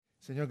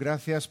Señor,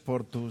 gracias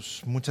por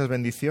tus muchas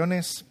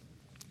bendiciones.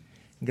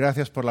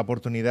 Gracias por la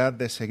oportunidad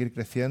de seguir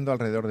creciendo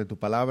alrededor de tu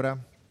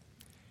palabra.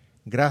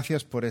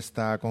 Gracias por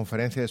esta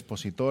conferencia de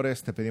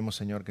expositores. Te pedimos,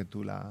 Señor, que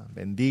tú la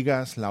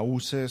bendigas, la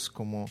uses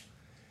como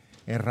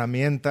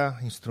herramienta,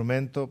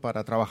 instrumento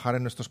para trabajar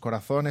en nuestros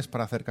corazones,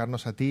 para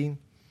acercarnos a ti,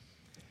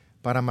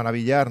 para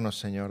maravillarnos,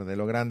 Señor, de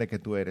lo grande que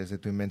tú eres, de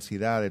tu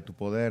inmensidad, de tu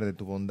poder, de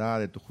tu bondad,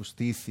 de tu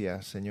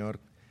justicia, Señor.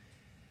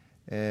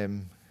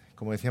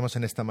 Como decíamos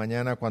en esta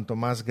mañana, cuanto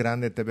más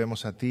grande te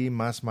vemos a ti,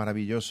 más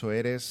maravilloso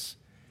eres,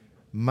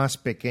 más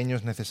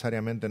pequeños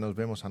necesariamente nos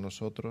vemos a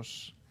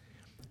nosotros.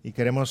 Y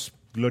queremos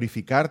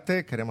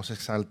glorificarte, queremos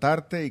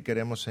exaltarte y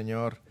queremos,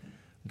 Señor,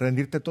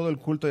 rendirte todo el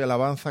culto y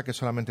alabanza que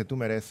solamente tú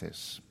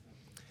mereces.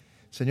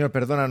 Señor,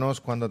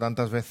 perdónanos cuando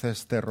tantas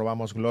veces te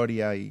robamos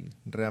gloria y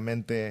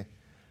realmente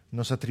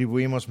nos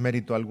atribuimos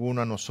mérito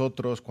alguno a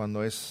nosotros,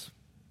 cuando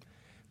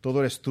todo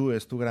eres tú,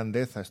 es tu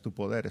grandeza, es tu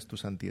poder, es tu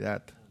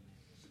santidad.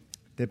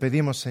 Te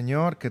pedimos,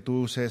 Señor, que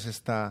tú uses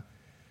esta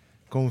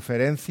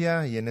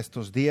conferencia y en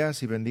estos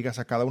días y bendigas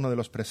a cada uno de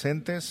los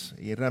presentes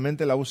y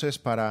realmente la uses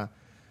para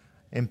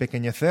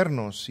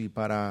empequeñecernos y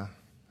para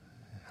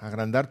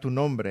agrandar tu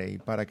nombre y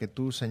para que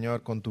tú,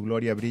 Señor, con tu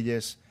gloria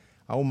brilles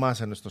aún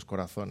más en nuestros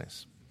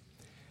corazones.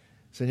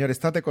 Señor,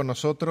 estate con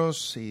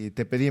nosotros y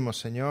te pedimos,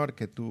 Señor,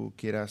 que tú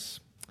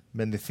quieras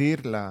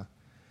bendecir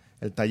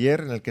el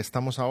taller en el que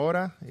estamos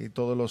ahora y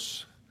todos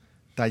los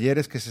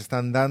talleres que se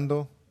están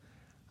dando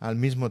al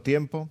mismo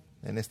tiempo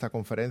en esta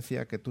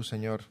conferencia, que tú,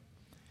 Señor,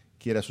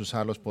 quieras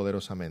usarlos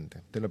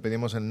poderosamente. Te lo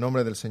pedimos en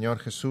nombre del Señor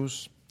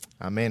Jesús.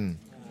 Amén.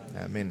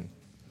 Amén.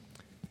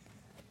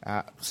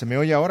 ¿Se me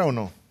oye ahora o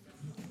no?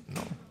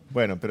 No.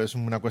 Bueno, pero es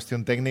una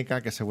cuestión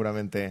técnica que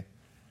seguramente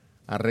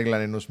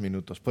arreglan en unos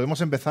minutos. ¿Podemos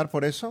empezar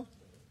por eso?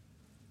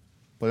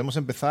 ¿Podemos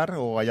empezar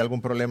o hay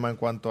algún problema en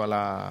cuanto a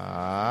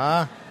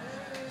la...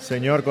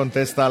 Señor,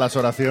 contesta a las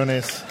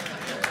oraciones.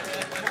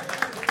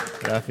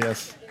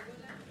 Gracias.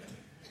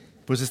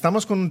 Pues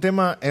estamos con un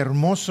tema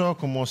hermoso,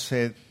 como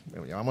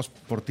llamamos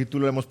por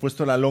título, hemos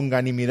puesto la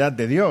longanimidad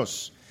de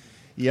Dios.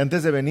 Y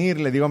antes de venir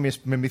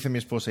me dice mi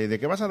esposa, ¿y de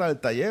qué vas a dar el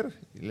taller?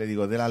 Y le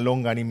digo, de la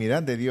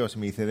longanimidad de Dios. Y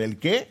me dice, ¿del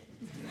qué?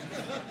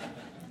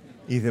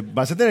 Y dice,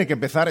 vas a tener que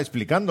empezar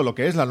explicando lo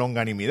que es la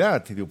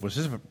longanimidad. Y digo, pues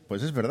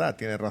es verdad,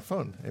 tienes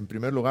razón. En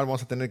primer lugar,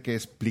 vamos a tener que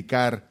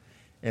explicar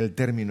el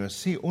término en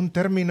sí. Un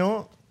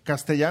término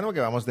castellano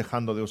que vamos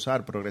dejando de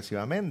usar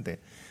progresivamente.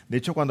 De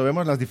hecho, cuando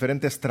vemos las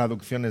diferentes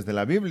traducciones de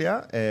la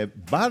Biblia,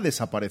 va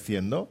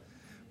desapareciendo,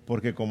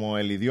 porque como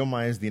el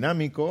idioma es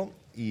dinámico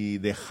y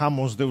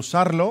dejamos de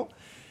usarlo,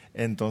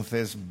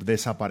 entonces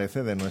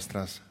desaparece de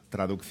nuestras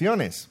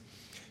traducciones.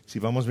 Si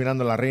vamos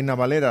mirando la Reina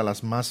Valera,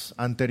 las más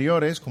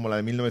anteriores, como la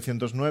de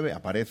 1909,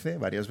 aparece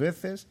varias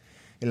veces.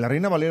 En la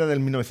Reina Valera del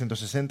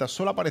 1960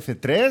 solo aparece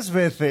 3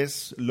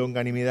 veces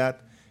longanimidad.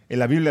 En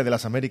la Biblia de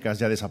las Américas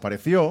ya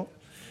desapareció.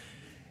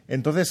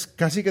 Entonces,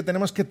 casi que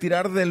tenemos que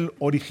tirar del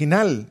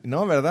original,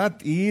 ¿no?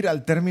 ¿Verdad? Ir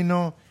al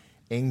término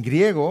en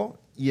griego,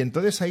 y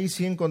entonces ahí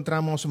sí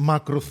encontramos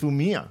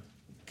macrozumía,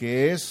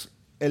 que es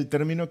el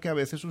término que a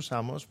veces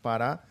usamos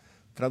para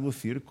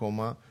traducir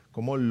como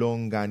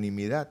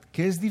longanimidad,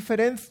 que es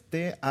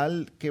diferente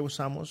al que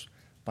usamos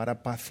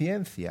para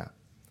paciencia,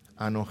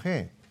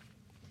 anogé.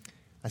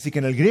 Así que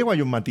en el griego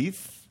hay un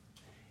matiz,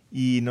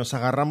 y nos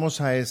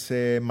agarramos a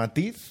ese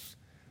matiz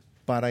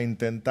para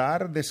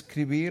intentar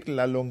describir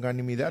la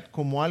longanimidad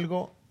como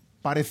algo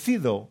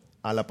parecido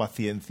a la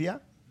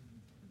paciencia,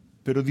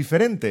 pero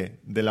diferente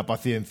de la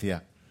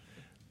paciencia,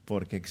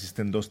 porque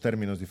existen 2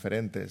 términos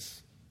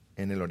diferentes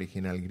en el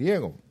original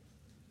griego.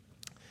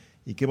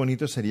 Y qué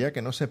bonito sería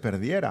que no se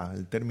perdiera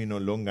el término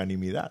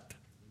longanimidad.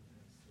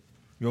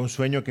 Yo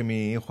sueño que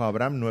mi hijo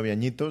Abraham, 9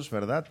 añitos,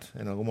 ¿verdad?,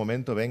 en algún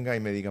momento venga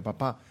y me diga,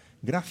 papá,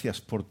 gracias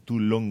por tu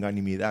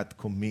longanimidad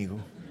conmigo.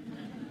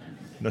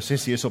 No sé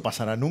si eso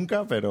pasará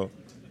nunca, pero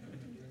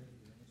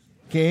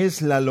 ¿qué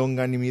es la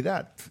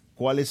longanimidad?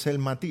 ¿Cuál es el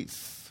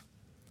matiz?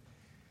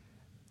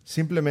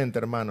 Simplemente,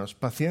 hermanos,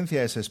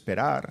 paciencia es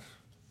esperar,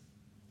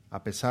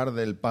 a pesar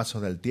del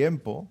paso del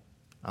tiempo,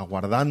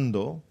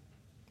 aguardando.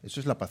 Eso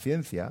es la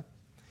paciencia.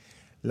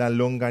 La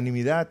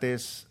longanimidad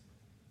es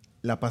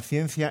la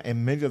paciencia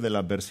en medio de la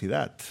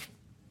adversidad.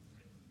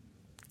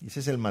 Y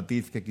ese es el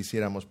matiz que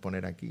quisiéramos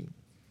poner aquí.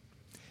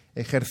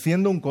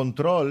 Ejerciendo un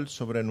control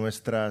sobre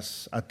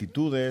nuestras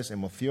actitudes,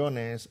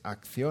 emociones,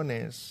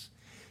 acciones,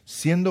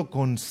 siendo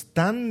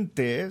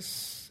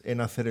constantes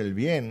en hacer el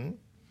bien,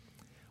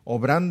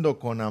 obrando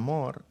con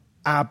amor,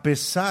 a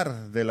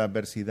pesar de la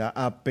adversidad,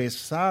 a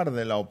pesar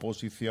de la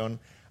oposición,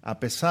 a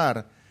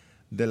pesar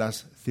de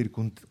las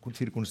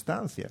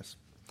circunstancias.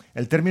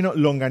 El término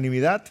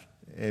longanimidad,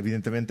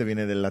 evidentemente,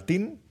 viene del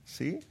latín,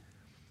 ¿sí?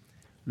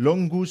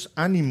 Longus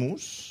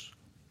animus,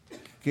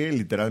 que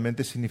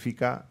literalmente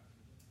significa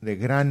de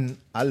gran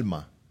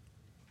alma.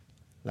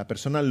 La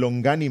persona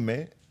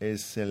longánime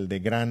es el de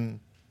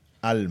gran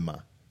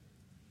alma,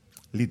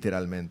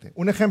 literalmente.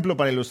 Un ejemplo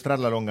para ilustrar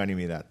la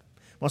longanimidad.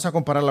 Vamos a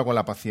compararla con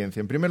la paciencia.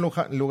 En primer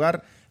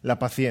lugar, la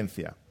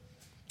paciencia.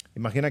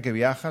 Imagina que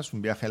viajas,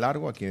 un viaje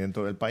largo aquí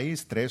dentro del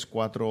país, 3,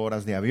 4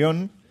 horas de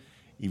avión,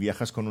 y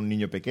viajas con un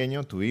niño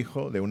pequeño, tu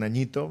hijo de 1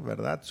 añito,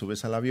 ¿verdad?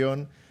 Subes al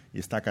avión y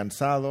está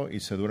cansado y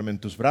se duerme en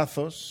tus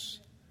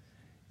brazos,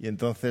 y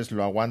entonces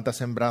lo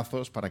aguantas en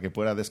brazos para que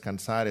pueda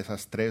descansar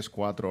esas 3,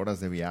 4 horas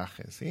de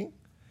viaje, ¿sí?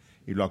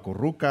 Y lo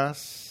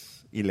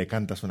acurrucas y le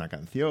cantas una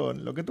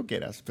canción, lo que tú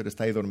quieras, pero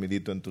está ahí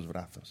dormidito en tus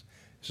brazos.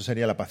 Eso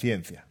sería la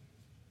paciencia.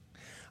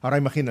 Ahora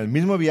imagina el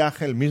mismo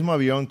viaje, el mismo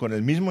avión, con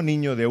el mismo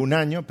niño de 1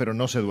 año, pero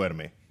no se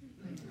duerme.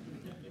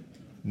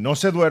 No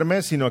se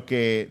duerme, sino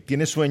que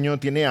tiene sueño,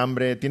 tiene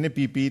hambre, tiene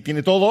pipí,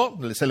 tiene todo,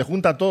 se le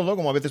junta todo,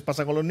 como a veces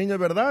pasa con los niños,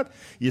 ¿verdad?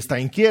 Y está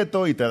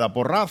inquieto y te da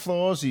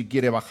porrazos y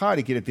quiere bajar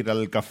y quiere tirar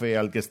el café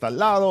al que está al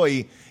lado,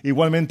 y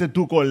igualmente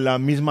tú con la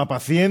misma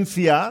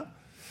paciencia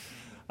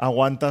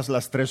aguantas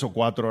las 3 o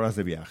 4 horas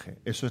de viaje.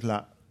 Eso es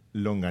la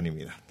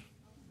longanimidad.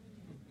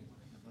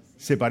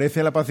 Se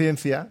parece a la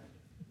paciencia,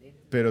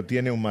 pero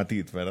tiene un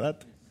matiz, ¿verdad?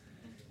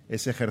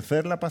 Es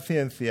ejercer la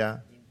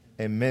paciencia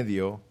en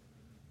medio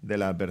de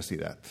la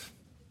adversidad.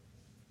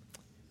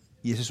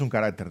 Y ese es un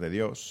carácter de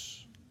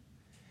Dios.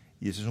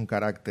 Y ese es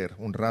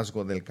un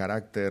rasgo del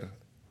carácter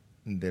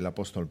del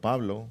apóstol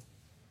Pablo.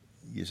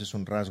 Y ese es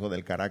un rasgo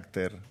del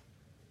carácter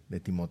de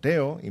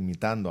Timoteo,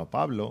 imitando a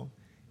Pablo.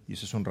 Y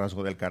ese es un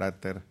rasgo del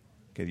carácter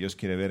que Dios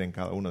quiere ver en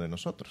cada uno de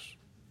nosotros.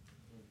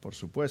 Por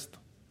supuesto.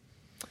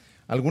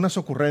 Algunas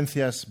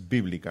ocurrencias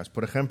bíblicas.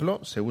 Por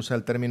ejemplo, se usa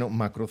el término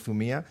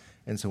macrozumía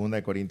en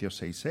 2 Corintios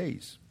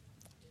 6:6,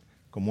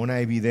 como una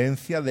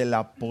evidencia del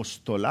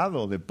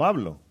apostolado de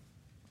Pablo.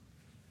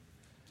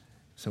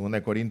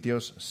 2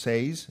 Corintios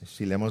 6,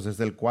 si leemos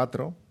desde el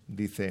 4,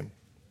 dice: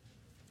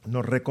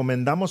 nos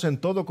recomendamos en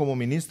todo como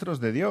ministros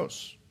de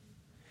Dios,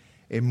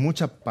 en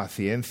mucha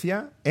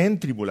paciencia, en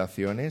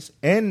tribulaciones,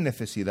 en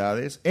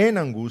necesidades, en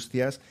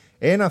angustias,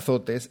 en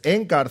azotes,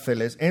 en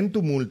cárceles, en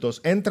tumultos,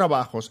 en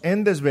trabajos,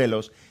 en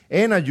desvelos,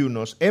 en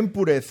ayunos, en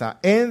pureza,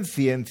 en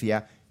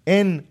ciencia,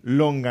 en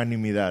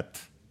longanimidad.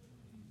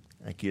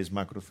 Aquí es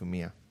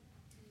macrozumía.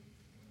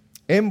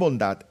 En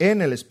bondad,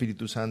 en el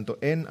Espíritu Santo,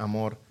 en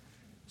amor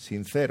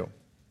sincero.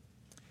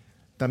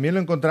 También lo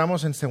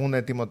encontramos en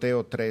 2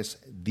 Timoteo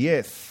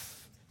 3:10,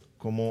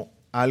 como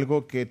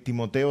algo que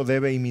Timoteo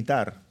debe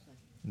imitar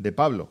de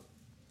Pablo.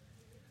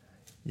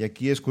 Y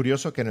aquí es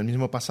curioso que en el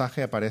mismo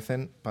pasaje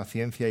aparecen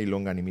paciencia y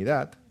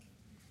longanimidad.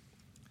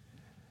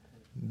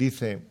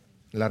 Dice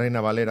la Reina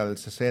Valera del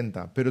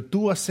 60, pero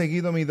tú has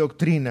seguido mi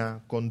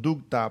doctrina,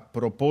 conducta,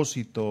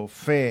 propósito,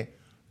 fe,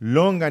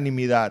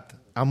 longanimidad,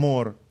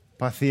 amor,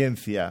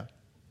 paciencia.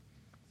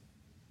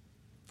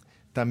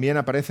 También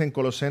aparece en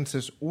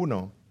Colosenses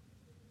 1,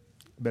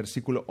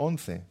 versículo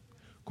 11,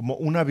 como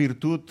una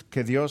virtud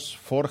que Dios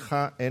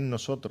forja en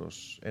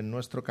nosotros, en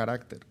nuestro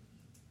carácter.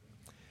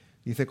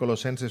 Dice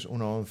Colosenses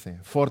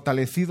 1:11,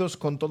 fortalecidos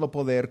con todo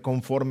poder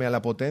conforme a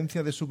la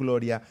potencia de su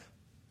gloria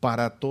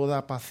para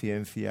toda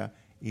paciencia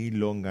y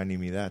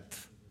longanimidad.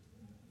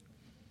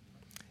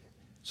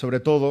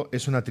 Sobre todo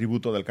es un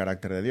atributo del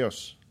carácter de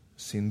Dios,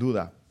 sin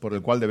duda, por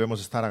el cual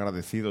debemos estar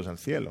agradecidos al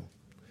cielo.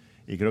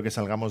 Y creo que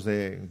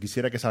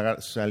quisiera que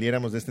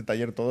saliéramos de este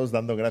taller todos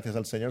dando gracias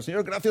al Señor.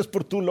 Señor, gracias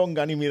por tu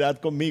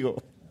longanimidad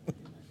conmigo.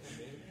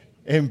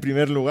 En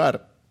primer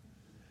lugar,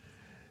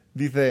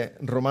 dice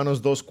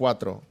Romanos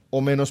 2:4,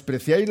 ¿o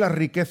menospreciáis las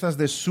riquezas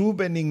de su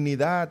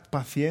benignidad,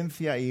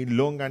 paciencia y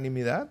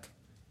longanimidad,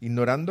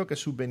 ignorando que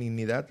su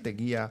benignidad te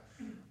guía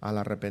al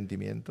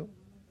arrepentimiento?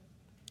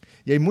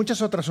 Y hay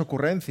muchas otras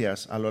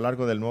ocurrencias a lo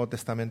largo del Nuevo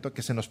Testamento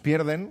que se nos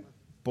pierden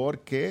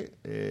porque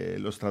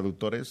los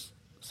traductores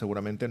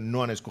seguramente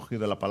no han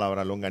escogido la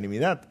palabra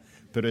longanimidad,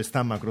 pero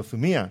está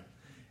macrozumía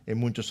en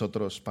muchos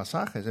otros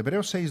pasajes.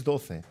 Hebreos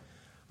 6:12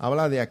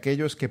 habla de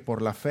aquellos que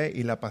por la fe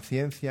y la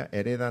paciencia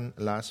heredan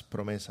las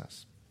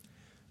promesas.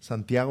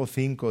 Santiago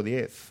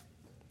 5:10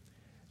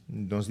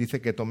 nos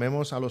dice que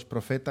tomemos a los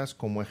profetas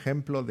como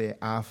ejemplo de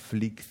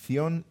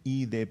aflicción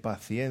y de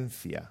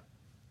paciencia.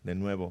 De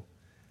nuevo,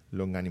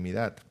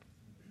 longanimidad.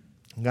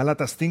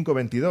 Gálatas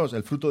 5:22,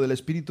 el fruto del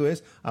Espíritu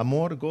es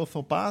amor,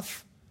 gozo,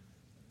 paz,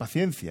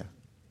 paciencia.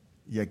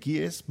 Y aquí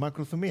es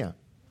macrozumía,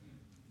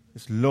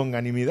 es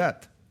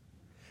longanimidad.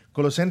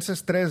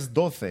 Colosenses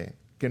 3:12,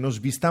 que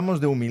nos vistamos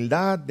de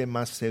humildad, de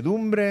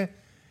mansedumbre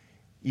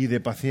y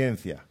de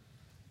paciencia.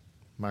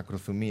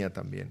 Macrozumía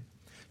también.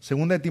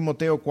 2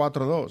 Timoteo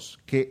 4:2,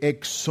 que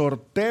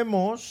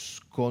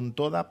exhortemos con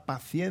toda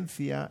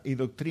paciencia y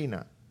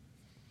doctrina.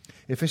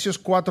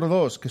 Efesios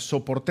 4:2, que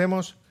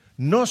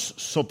nos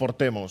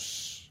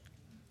soportemos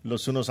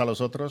los unos a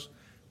los otros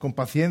con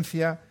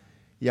paciencia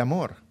y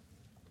amor.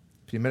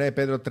 1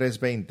 Pedro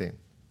 3:20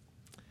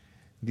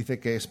 dice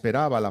que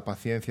esperaba la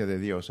paciencia de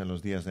Dios en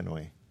los días de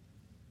Noé.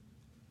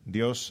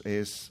 Dios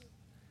es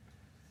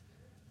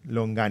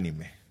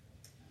longánime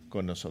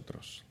con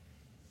nosotros.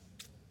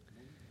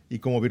 Y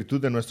como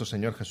virtud de nuestro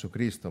Señor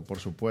Jesucristo, por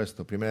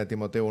supuesto, 1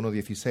 Timoteo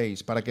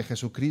 1:16, para que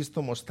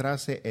Jesucristo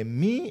mostrase en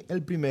mí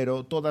el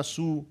primero toda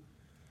su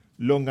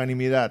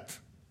longanimidad.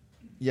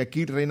 Y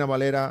aquí Reina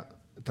Valera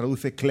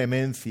traduce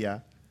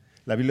clemencia,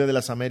 la Biblia de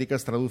las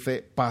Américas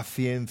traduce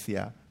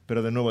paciencia,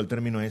 pero de nuevo el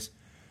término es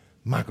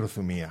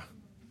macrozumía.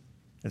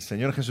 El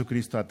Señor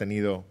Jesucristo ha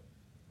tenido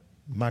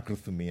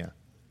macrozumía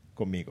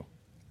conmigo,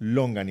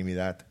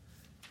 longanimidad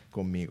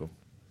conmigo.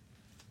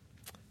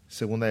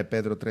 Segunda de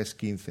Pedro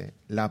 3:15,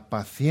 la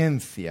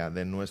paciencia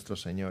de nuestro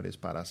Señor es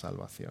para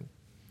salvación.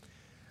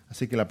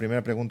 Así que la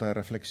primera pregunta de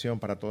reflexión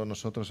para todos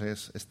nosotros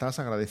es, ¿estás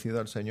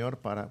agradecido al Señor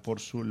por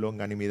su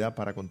longanimidad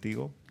para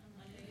contigo?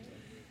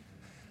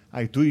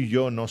 Ay, tú y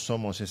yo no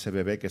somos ese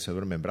bebé que se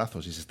duerme en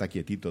brazos y se está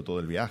quietito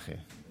todo el viaje.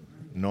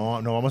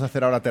 No vamos a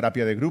hacer ahora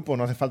terapia de grupo,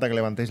 no hace falta que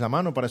levantéis la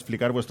mano para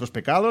explicar vuestros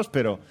pecados,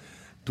 pero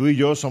tú y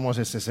yo somos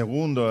ese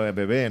segundo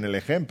bebé en el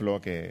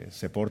ejemplo que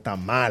se porta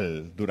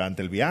mal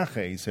durante el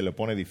viaje y se le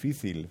pone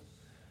difícil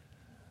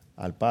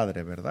al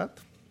Padre, ¿verdad?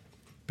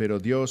 Pero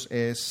Dios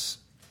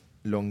es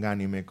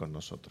longánime con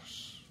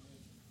nosotros.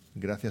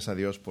 Gracias a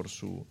Dios por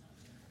su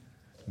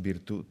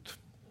virtud.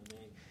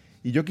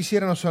 Y yo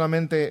quisiera no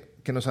solamente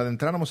que nos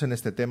adentráramos en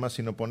este tema,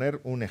 sino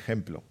poner un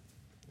ejemplo.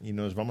 Y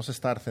nos vamos a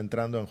estar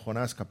centrando en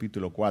Jonás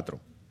capítulo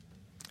 4,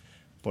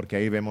 porque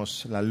ahí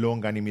vemos la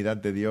longanimidad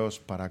de Dios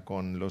para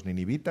con los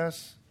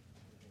ninivitas,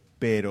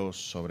 pero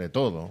sobre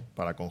todo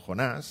para con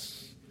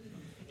Jonás.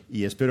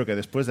 Y espero que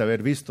después de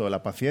haber visto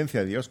la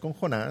paciencia de Dios con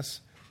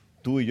Jonás,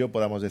 tú y yo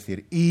podamos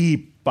decir, y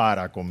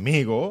para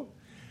conmigo,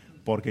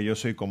 porque yo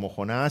soy como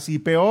Jonás y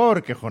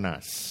peor que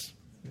Jonás.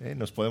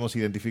 Nos podemos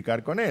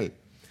identificar con él.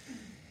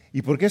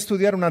 ¿Y por qué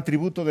estudiar un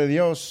atributo de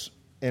Dios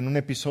en un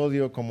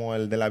episodio como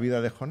el de la vida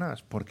de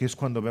Jonás? Porque es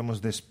cuando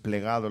vemos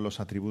desplegados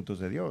los atributos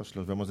de Dios.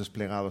 Los vemos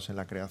desplegados en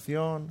la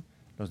creación,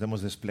 los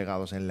vemos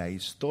desplegados en la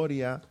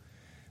historia,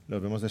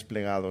 los vemos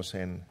desplegados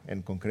en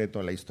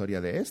concreto en la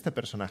historia de este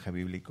personaje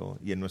bíblico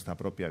y en nuestra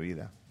propia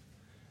vida.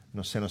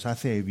 Se nos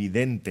hace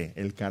evidente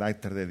el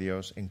carácter de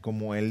Dios en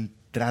cómo Él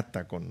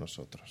trata con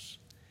nosotros.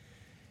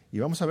 Y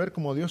vamos a ver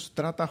cómo Dios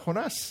trata a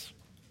Jonás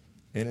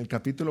en el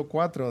capítulo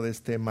 4 de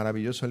este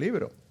maravilloso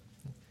libro.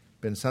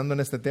 Pensando en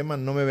este tema,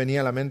 no me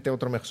venía a la mente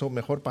otro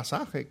mejor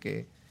pasaje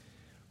que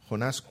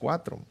Jonás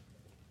 4.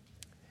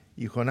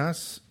 Y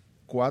Jonás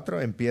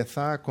 4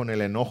 empieza con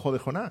el enojo de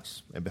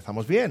Jonás.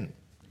 Empezamos bien.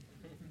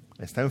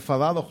 Está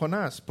enfadado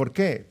Jonás. ¿Por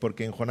qué?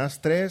 Porque en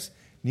Jonás 3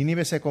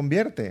 Nínive se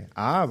convierte.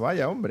 Ah,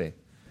 vaya hombre.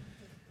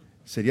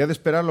 Sería de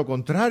esperar lo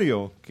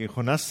contrario, que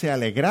Jonás se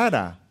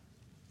alegrara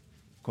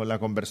con la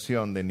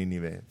conversión de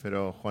Nínive.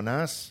 Pero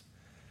Jonás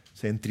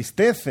se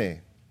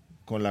entristece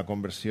con la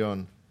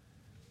conversión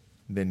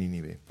de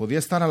Nínive. Podía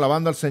estar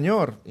alabando al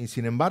Señor y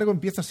sin embargo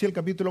empieza así el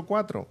capítulo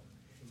 4.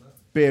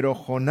 Pero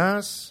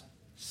Jonás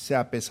se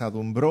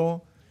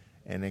apesadumbró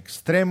en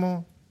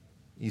extremo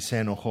y se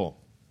enojó.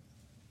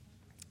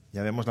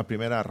 Ya vemos la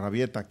primera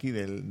rabieta aquí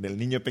del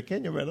niño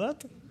pequeño, ¿verdad?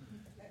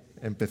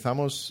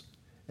 Empezamos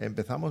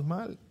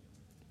mal.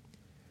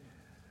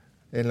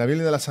 En la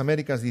Biblia de las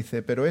Américas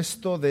dice, pero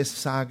esto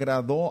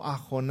desagradó a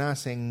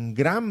Jonás en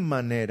gran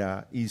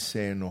manera y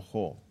se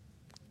enojó.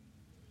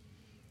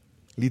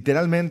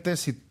 Literalmente,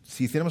 si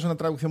hiciéramos una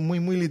traducción muy,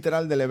 muy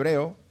literal del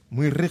hebreo,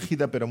 muy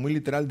rígida, pero muy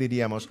literal,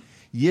 diríamos,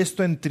 y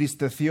esto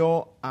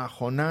entristeció a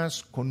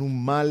Jonás con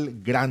un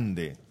mal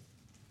grande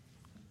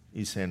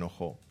y se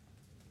enojó.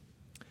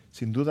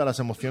 Sin duda, las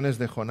emociones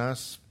de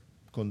Jonás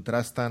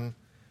contrastan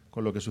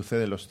con lo que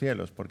sucede en los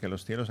cielos, porque en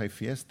los cielos hay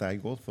fiesta, hay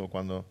gozo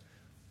cuando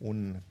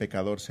un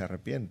pecador se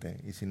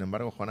arrepiente. Y sin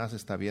embargo, Jonás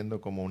está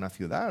viendo como una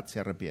ciudad se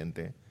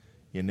arrepiente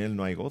y en él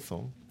no hay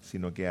gozo,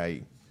 sino que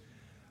hay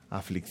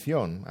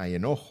aflicción, hay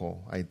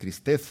enojo, hay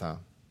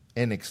tristeza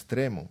en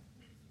extremo.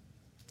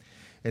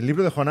 El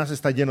libro de Jonás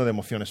está lleno de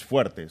emociones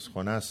fuertes.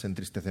 Jonás se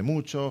entristece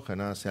mucho,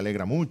 Jonás se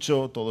alegra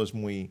mucho, todo es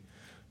muy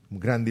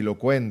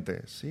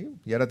grandilocuente, ¿sí?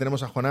 Y ahora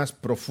tenemos a Jonás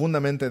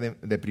profundamente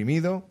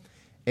deprimido,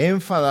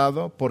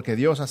 enfadado porque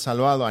Dios ha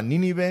salvado a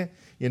Nínive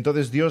y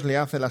entonces Dios le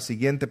hace la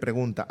siguiente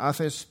pregunta.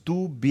 ¿Haces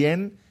tú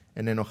bien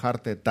en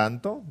enojarte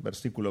tanto?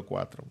 Versículo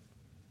 4.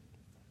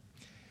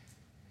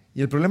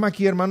 Y el problema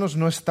aquí, hermanos,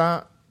 no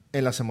está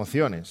en las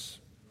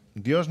emociones.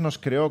 Dios nos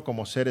creó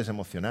como seres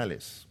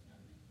emocionales.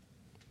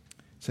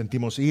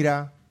 Sentimos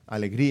ira,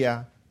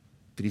 alegría,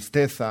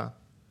 tristeza,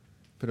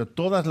 pero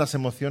todas las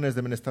emociones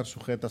deben estar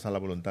sujetas a la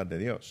voluntad de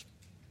Dios.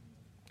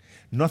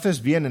 No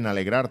haces bien en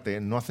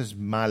alegrarte, no haces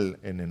mal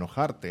en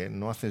enojarte,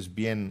 no haces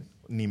bien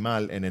ni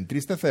mal en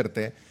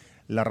entristecerte.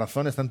 La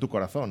razón está en tu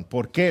corazón.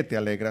 ¿Por qué te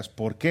alegras?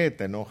 ¿Por qué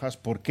te enojas?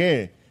 ¿Por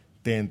qué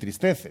te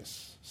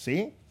entristeces?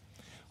 ¿Sí?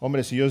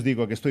 Hombre, si yo os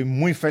digo que estoy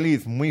muy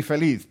feliz,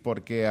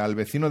 porque al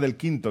vecino del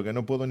quinto, que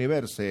no puedo ni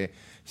ver, se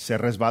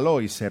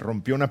resbaló y se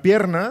rompió una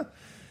pierna,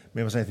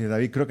 me vas a decir,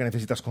 David, creo que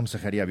necesitas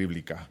consejería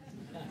bíblica.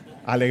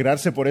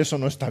 Alegrarse por eso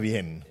no está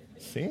bien,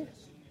 ¿sí?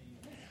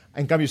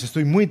 En cambio, si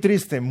estoy muy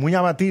triste, muy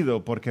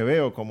abatido, porque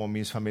veo como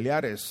mis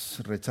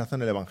familiares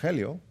rechazan el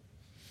Evangelio,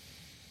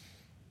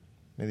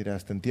 me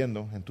dirás, te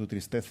entiendo en tu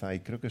tristeza, y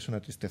creo que es una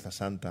tristeza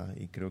santa,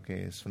 y creo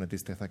que es una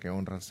tristeza que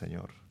honra al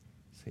Señor,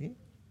 ¿sí?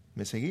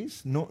 ¿Me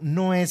seguís?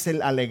 No es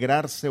el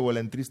alegrarse o el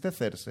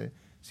entristecerse,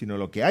 sino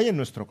lo que hay en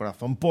nuestro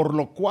corazón, por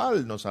lo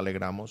cual nos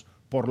alegramos,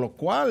 por lo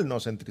cual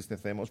nos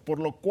entristecemos, por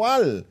lo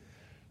cual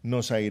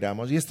nos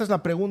airamos. Y esta es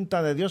la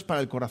pregunta de Dios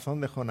para el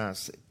corazón de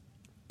Jonás.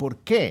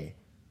 ¿Por qué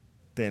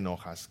te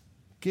enojas?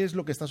 ¿Qué es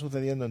lo que está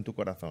sucediendo en tu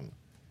corazón?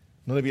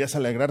 ¿No debías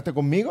alegrarte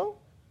conmigo?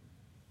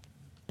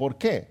 ¿Por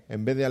qué?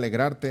 En vez de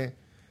alegrarte,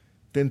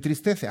 te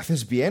entristece.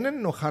 ¿Haces bien en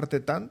enojarte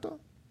tanto?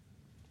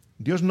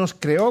 Dios nos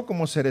creó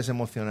como seres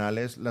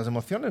emocionales. Las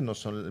emociones no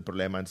son el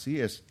problema en sí,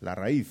 es la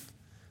raíz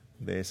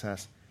de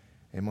esas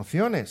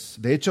emociones.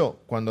 De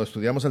hecho, cuando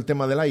estudiamos el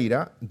tema de la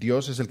ira,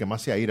 Dios es el que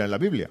más se aira en la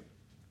Biblia.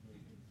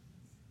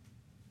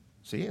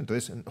 ¿Sí?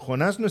 Entonces,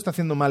 Jonás no está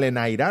haciendo mal en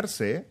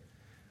airarse,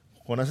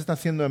 Jonás está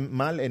haciendo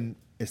mal en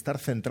estar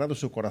centrado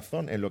su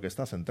corazón en lo que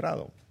está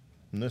centrado.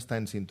 No está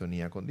en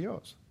sintonía con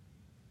Dios.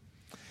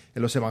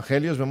 En los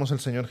evangelios vemos al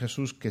Señor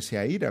Jesús que se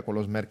aira con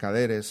los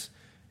mercaderes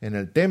en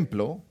el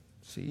templo.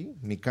 ¿Sí?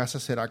 Mi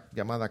casa será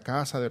llamada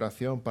casa de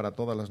oración para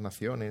todas las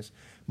naciones,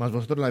 mas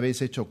vosotros la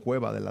habéis hecho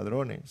cueva de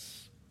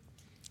ladrones.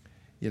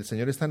 Y el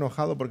Señor está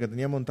enojado porque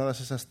tenía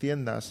montadas esas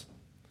tiendas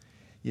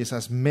y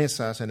esas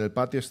mesas en el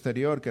patio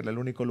exterior, que era el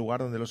único lugar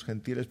donde los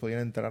gentiles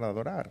podían entrar a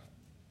adorar.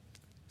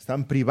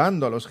 Están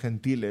privando a los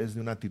gentiles de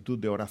una actitud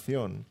de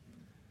oración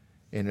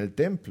en el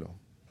templo.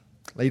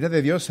 La ira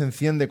de Dios se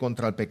enciende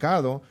contra el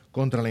pecado,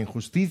 contra la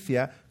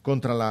injusticia,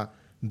 contra la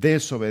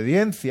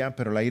desobediencia,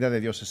 pero la ira de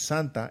Dios es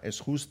santa,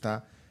 es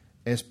justa,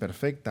 es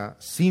perfecta,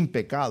 sin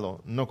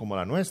pecado, no como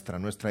la nuestra.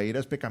 Nuestra ira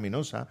es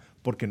pecaminosa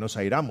porque nos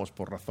airamos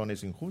por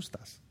razones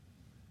injustas.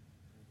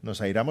 Nos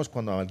airamos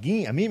cuando a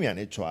mí me han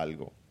hecho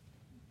algo,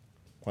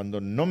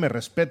 cuando no me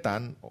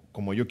respetan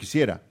como yo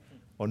quisiera,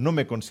 o no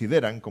me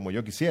consideran como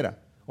yo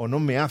quisiera, o no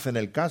me hacen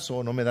el caso,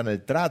 o no me dan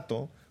el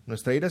trato.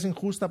 Nuestra ira es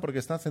injusta porque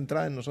está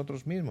centrada en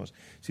nosotros mismos.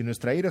 Si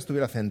nuestra ira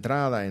estuviera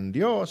centrada en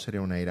Dios,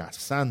 sería una ira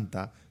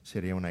santa,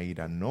 sería una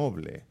ira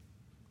noble,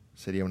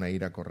 sería una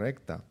ira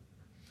correcta.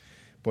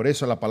 Por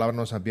eso la palabra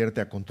nos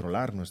advierte a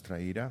controlar nuestra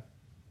ira,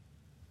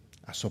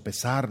 a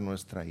sopesar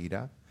nuestra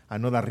ira, a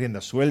no dar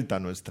rienda suelta a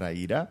nuestra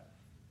ira.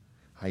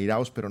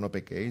 Airaos pero no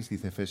pequéis,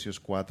 dice Efesios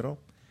 4.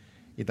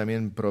 Y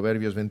también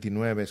Proverbios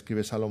 29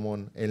 escribe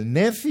Salomón: el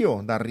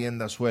necio da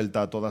rienda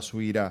suelta a toda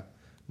su ira,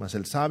 mas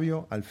el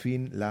sabio al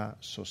fin la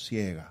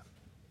sosiega.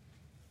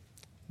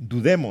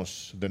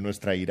 Dudemos de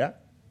nuestra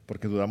ira,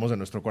 porque dudamos de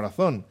nuestro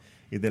corazón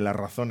y de las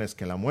razones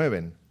que la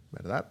mueven,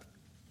 ¿verdad?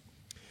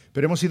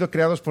 Pero hemos sido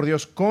creados por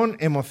Dios con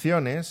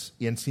emociones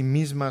y en sí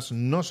mismas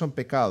no son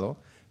pecado,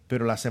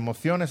 pero las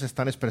emociones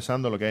están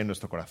expresando lo que hay en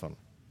nuestro corazón.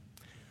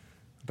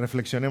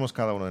 Reflexionemos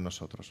cada uno de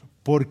nosotros.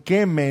 ¿Por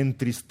qué me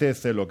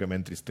entristece lo que me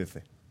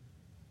entristece?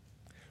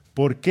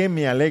 ¿Por qué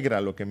me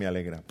alegra lo que me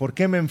alegra? ¿Por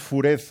qué me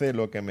enfurece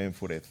lo que me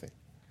enfurece?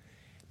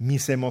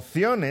 Mis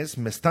emociones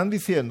me están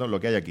diciendo lo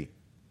que hay aquí,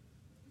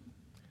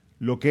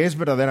 lo que es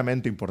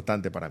verdaderamente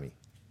importante para mí.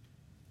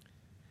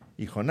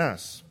 Y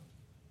Jonás,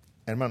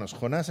 hermanos,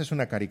 Jonás es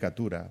una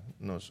caricatura,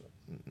 nos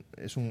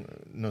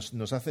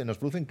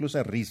produce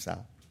incluso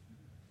risa,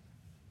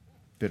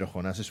 pero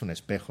Jonás es un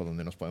espejo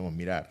donde nos podemos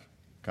mirar,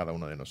 cada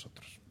uno de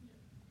nosotros.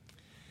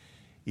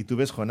 Y tú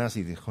ves Jonás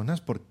y dices: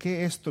 Jonás, ¿por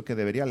qué esto que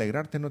debería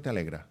alegrarte no te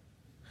alegra?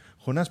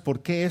 Jonás,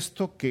 ¿por qué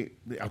esto que,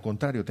 al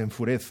contrario, te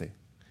enfurece?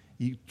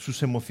 Y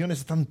sus emociones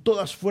están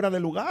todas fuera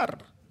de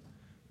lugar,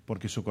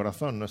 porque su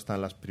corazón no está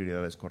en las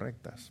prioridades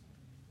correctas,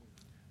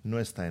 no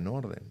está en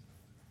orden.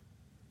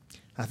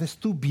 ¿Haces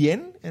tú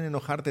bien en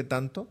enojarte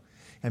tanto?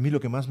 A mí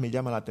lo que más me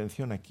llama la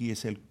atención aquí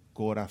es el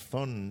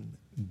corazón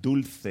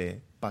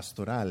dulce,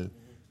 pastoral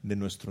de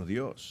nuestro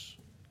Dios.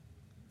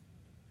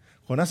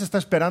 Jonás está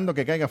esperando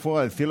que caiga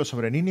fuego del cielo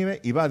sobre Nínive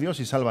y va a Dios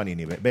y salva a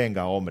Nínive.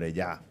 Venga, hombre,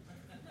 ya.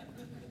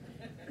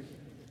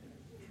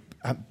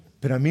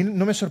 Pero a mí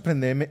no me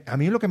sorprende. A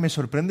mí lo que me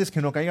sorprende es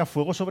que no caiga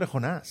fuego sobre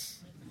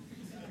Jonás.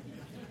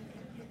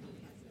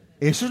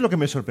 Eso es lo que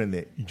me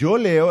sorprende. Yo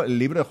leo el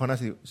libro de Jonás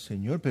y digo: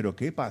 Señor, pero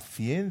qué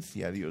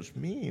paciencia, Dios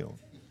mío.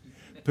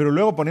 Pero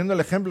luego, poniendo el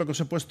ejemplo que os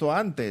he puesto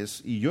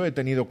antes, y yo he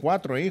tenido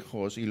 4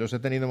 hijos y los he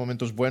tenido en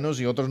momentos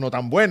buenos y otros no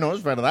tan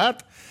buenos, ¿verdad?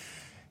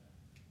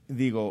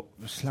 Digo,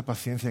 es la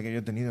paciencia que yo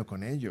he tenido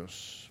con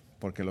ellos,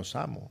 porque los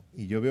amo.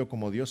 Y yo veo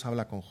como Dios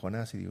habla con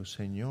Jonás y digo: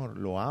 Señor,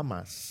 lo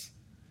amas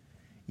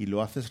y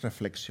lo haces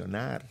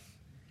reflexionar.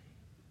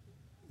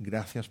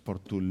 Gracias por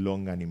tu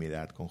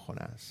longanimidad con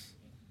Jonás.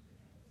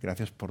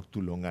 Gracias por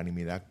tu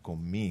longanimidad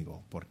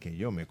conmigo, porque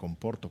yo me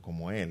comporto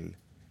como él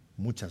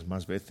muchas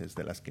más veces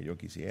de las que yo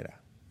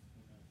quisiera.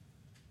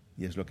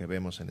 Y es lo que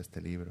vemos en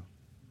este libro.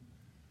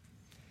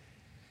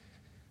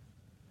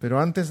 Pero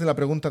antes de la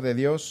pregunta de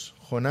Dios,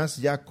 Jonás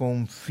ya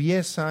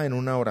confiesa en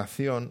una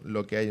oración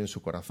lo que hay en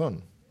su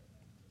corazón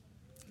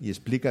y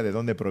explica de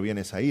dónde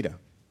proviene esa ira.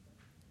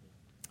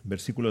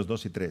 Versículos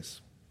 2 y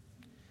 3.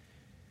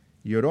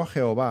 Y oró a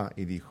Jehová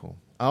y dijo: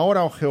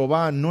 Ahora, oh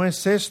Jehová, ¿no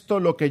es esto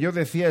lo que yo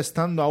decía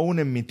estando aún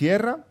en mi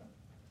tierra?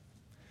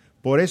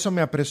 Por eso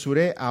me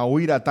apresuré a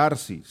huir a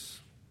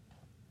Tarsis,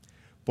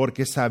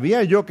 porque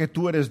sabía yo que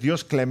tú eres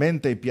Dios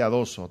clemente y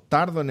piadoso,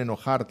 tardo en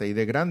enojarte y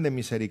de grande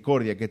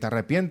misericordia, que te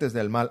arrepientes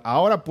del mal.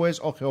 Ahora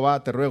pues, oh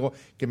Jehová, te ruego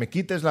que me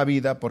quites la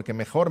vida, porque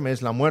mejor me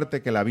es la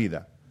muerte que la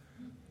vida.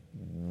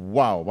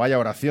 ¡Wow! Vaya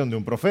oración de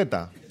un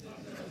profeta.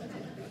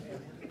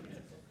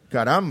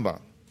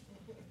 ¡Caramba!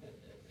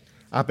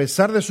 A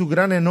pesar de su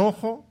gran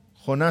enojo,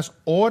 Jonás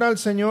ora al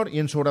Señor y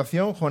en su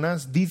oración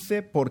Jonás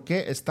dice por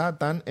qué está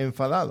tan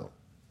enfadado.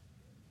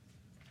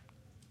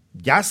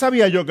 Ya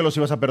sabía yo que los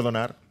ibas a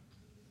perdonar.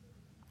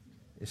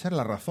 Esa es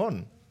la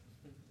razón.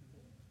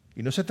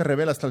 Y no se te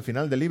revela hasta el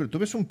final del libro. Tú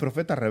ves un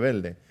profeta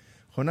rebelde.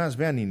 Jonás,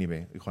 ve a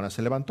Nínive. Y Jonás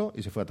se levantó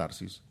y se fue a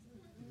Tarsis.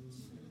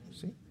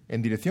 ¿Sí?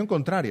 En dirección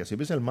contraria. Si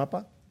ves el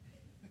mapa,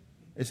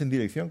 es en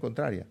dirección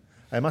contraria.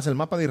 Además, el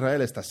mapa de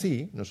Israel está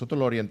así. Nosotros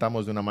lo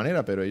orientamos de una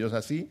manera, pero ellos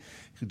así.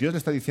 Dios le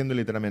está diciendo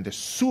literalmente,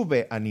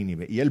 sube a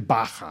Nínive. Y él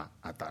baja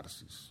a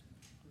Tarsis.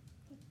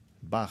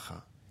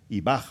 Baja.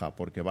 Y baja,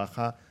 porque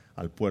baja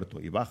al puerto,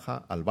 y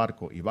baja al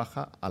barco, y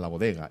baja a la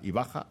bodega, y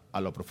baja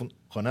a lo profundo.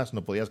 Jonás,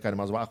 no podías caer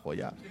más bajo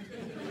ya.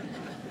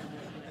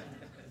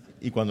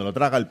 Y cuando lo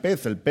traga el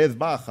pez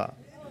baja.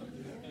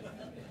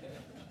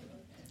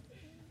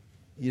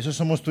 Y eso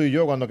somos tú y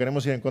yo cuando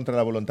queremos ir en contra de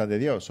la voluntad de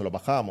Dios. Solo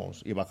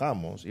bajamos, y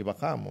bajamos, y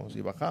bajamos,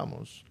 y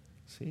bajamos.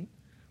 ¿Sí?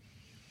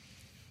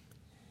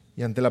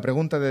 Y ante la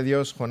pregunta de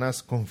Dios,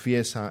 Jonás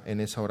confiesa en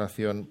esa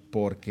oración,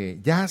 porque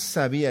ya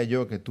sabía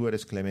yo que tú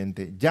eres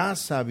clemente, ya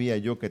sabía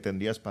yo que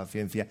tendrías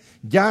paciencia,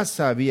 ya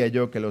sabía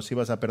yo que los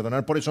ibas a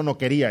perdonar, por eso no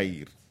quería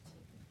ir.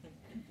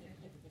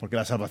 Porque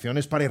la salvación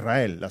es para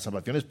Israel, la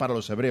salvación es para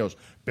los hebreos,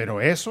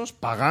 pero esos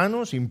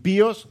paganos,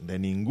 impíos, de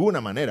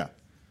ninguna manera.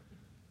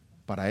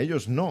 Para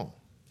ellos no.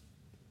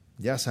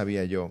 Ya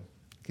sabía yo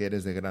que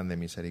eres de grande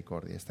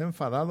misericordia. Está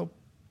enfadado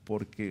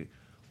porque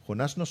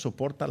Jonás no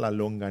soporta la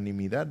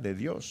longanimidad de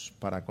Dios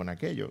para con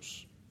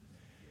aquellos.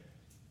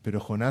 Pero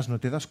Jonás, ¿no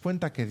te das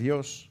cuenta que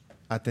Dios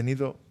ha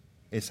tenido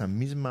esa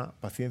misma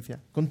paciencia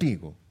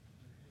contigo?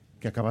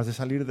 Que acabas de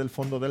salir del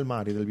fondo del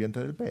mar y del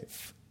vientre del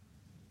pez.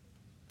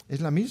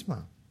 Es la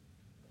misma.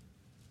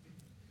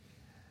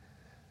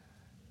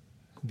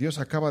 Dios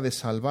acaba de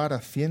salvar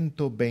a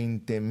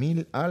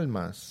 120,000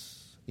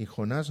 almas y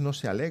Jonás no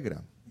se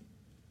alegra.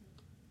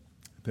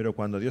 Pero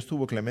cuando Dios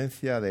tuvo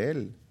clemencia de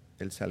él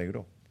se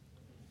alegró.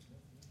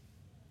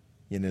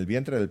 Y en el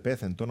vientre del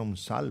pez entona un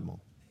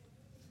salmo.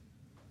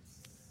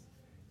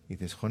 Y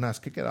dices, Jonás,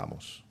 ¿qué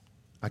quedamos?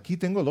 Aquí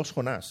tengo dos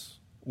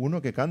Jonás.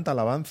 Uno que canta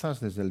alabanzas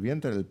desde el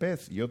vientre del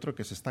pez y otro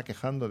que se está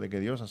quejando de que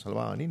Dios ha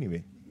salvado a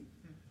Nínive.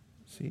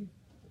 ¿Sí?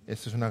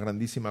 Esta es una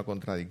grandísima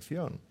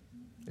contradicción.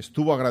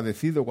 Estuvo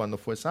agradecido cuando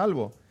fue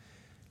salvo.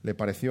 Le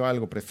pareció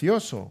algo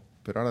precioso,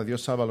 pero ahora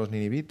Dios salva a los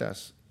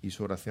ninivitas y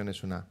su oración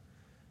es una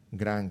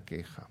gran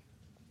queja.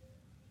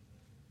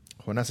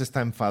 Jonás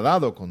está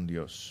enfadado con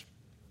Dios.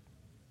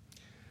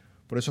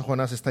 Por eso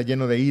Jonás está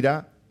lleno de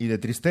ira y de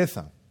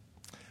tristeza.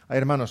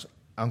 Hermanos,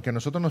 aunque a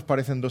nosotros nos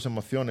parecen dos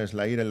emociones,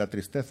 la ira y la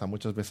tristeza,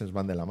 muchas veces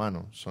van de la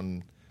mano.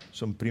 Son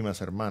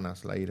primas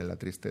hermanas, la ira y la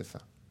tristeza.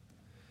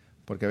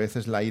 Porque a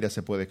veces la ira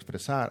se puede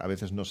expresar, a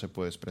veces no se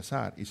puede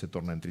expresar y se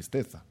torna en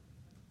tristeza.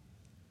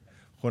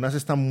 Jonás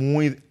está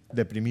muy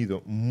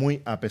deprimido,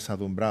 muy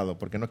apesadumbrado,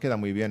 porque no queda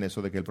muy bien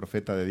eso de que el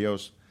profeta de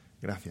Dios,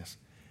 gracias,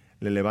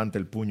 le levante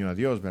el puño a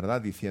Dios,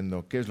 ¿verdad?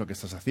 Diciendo, ¿qué es lo que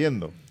estás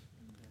haciendo?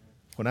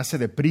 Jonás se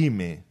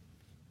deprime,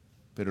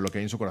 pero lo que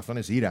hay en su corazón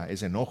es ira,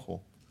 es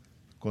enojo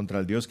contra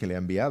el Dios que le ha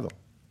enviado.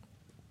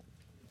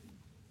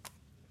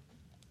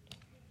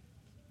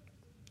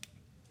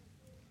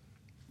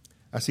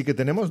 Así que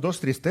tenemos dos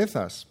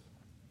tristezas.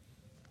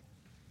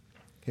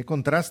 Qué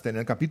contraste. En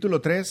el capítulo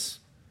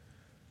 3,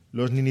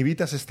 los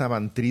ninivitas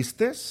estaban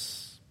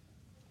tristes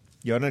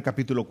y ahora en el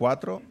capítulo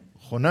 4,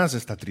 Jonás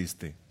está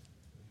triste.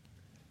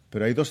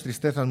 Pero hay dos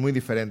tristezas muy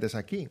diferentes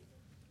aquí.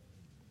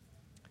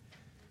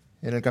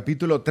 En el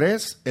capítulo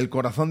 3, el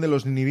corazón de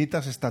los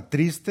ninivitas está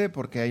triste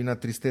porque hay una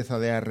tristeza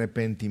de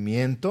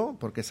arrepentimiento,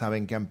 porque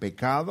saben que han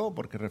pecado,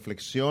 porque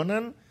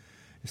reflexionan,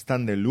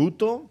 están de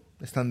luto,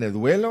 están de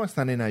duelo,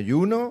 están en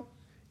ayuno,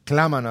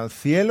 claman al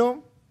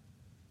cielo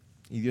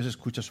y Dios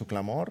escucha su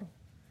clamor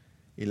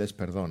y les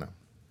perdona.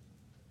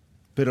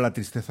 Pero la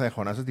tristeza de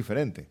Jonás es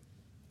diferente.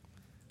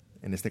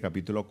 En este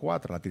capítulo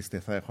 4, la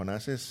tristeza de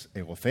Jonás es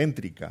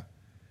egocéntrica,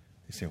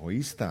 es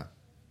egoísta.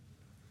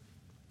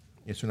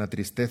 Es una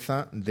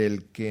tristeza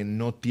del que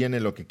no tiene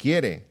lo que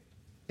quiere.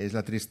 Es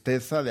la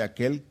tristeza de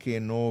aquel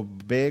que no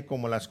ve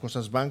cómo las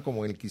cosas van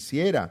como él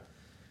quisiera,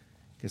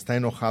 que está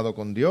enojado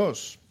con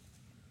Dios.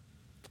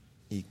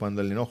 Y cuando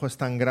el enojo es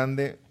tan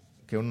grande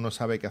que uno no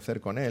sabe qué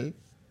hacer con él,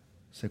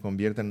 se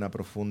convierte en una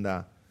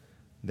profunda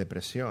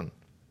depresión.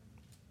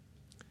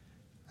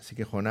 Así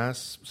que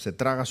Jonás se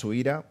traga su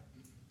ira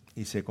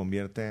y se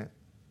convierte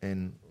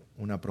en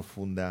una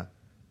profunda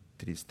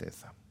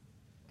tristeza.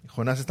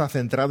 Jonás está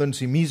centrado en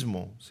sí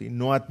mismo, ¿sí?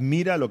 No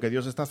admira lo que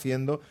Dios está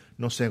haciendo,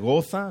 no se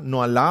goza,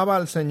 no alaba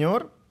al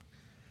Señor.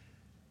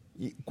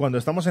 Y cuando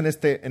estamos en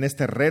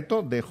este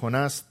reto de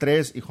Jonás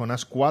 3 y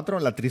Jonás 4,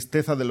 la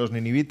tristeza de los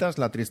ninivitas,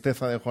 la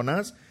tristeza de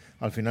Jonás,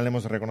 al final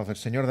hemos de reconocer,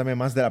 Señor, dame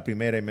más de la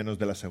primera y menos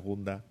de la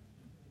segunda.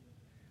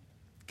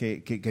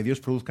 Que Dios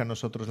produzca en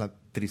nosotros la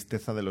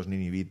tristeza de los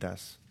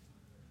ninivitas,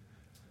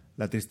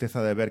 la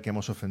tristeza de ver que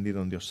hemos ofendido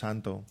a un Dios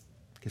santo,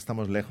 que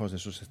estamos lejos de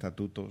sus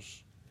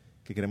estatutos,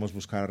 que queremos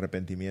buscar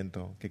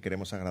arrepentimiento, que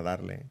queremos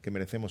agradarle, que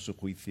merecemos su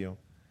juicio,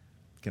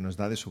 que nos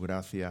da de su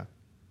gracia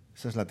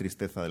Esa es la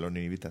tristeza de los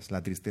ninivitas,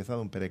 la tristeza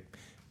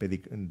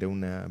de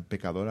un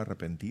pecador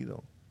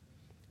arrepentido.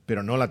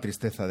 Pero no la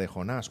tristeza de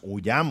Jonás.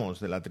 Huyamos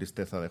de la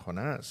tristeza de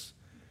Jonás.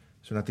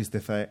 Es una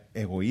tristeza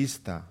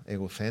egoísta,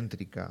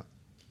 egocéntrica.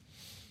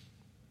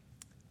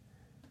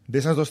 De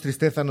esas dos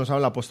tristezas nos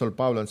habla el apóstol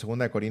Pablo en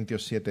 2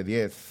 Corintios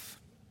 7:10.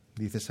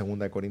 Dice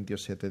 2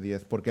 Corintios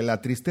 7:10, porque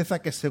la tristeza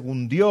que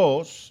según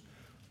Dios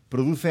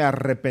produce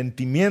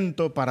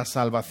arrepentimiento para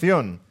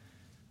salvación.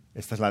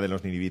 Esta es la de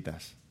los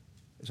ninivitas.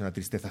 Es una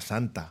tristeza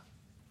santa,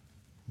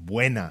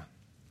 buena,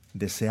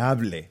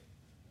 deseable.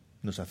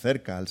 Nos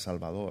acerca al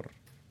Salvador.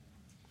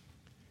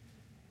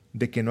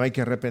 De que no hay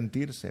que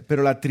arrepentirse.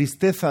 Pero la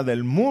tristeza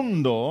del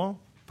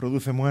mundo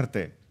produce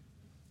muerte.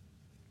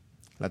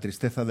 La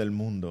tristeza del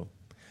mundo.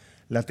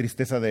 La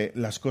tristeza de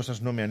las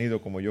cosas no me han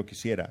ido como yo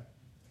quisiera.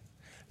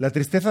 La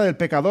tristeza del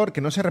pecador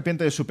que no se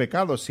arrepiente de su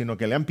pecado, sino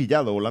que le han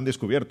pillado o lo han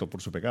descubierto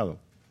por su pecado.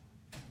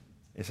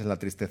 Esa es la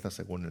tristeza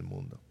según el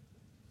mundo.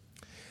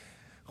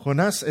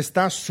 Jonás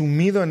está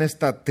sumido en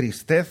esta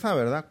tristeza,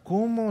 ¿verdad?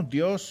 ¿Cómo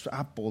Dios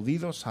ha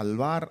podido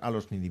salvar a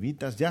los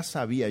ninivitas? Ya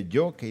sabía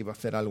yo que iba a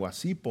hacer algo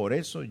así, por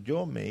eso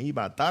yo me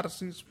iba a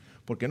Tarsis,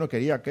 porque no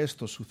quería que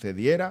esto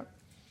sucediera.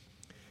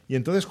 Y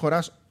entonces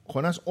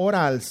Jonás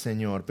ora al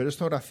Señor, pero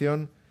esta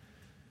oración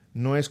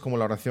no es como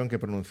la oración que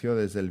pronunció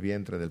desde el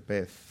vientre del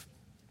pez.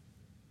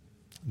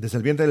 Desde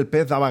el vientre del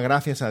pez daba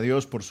gracias a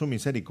Dios por su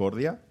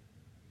misericordia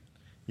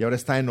y ahora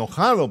está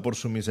enojado por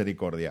su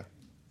misericordia.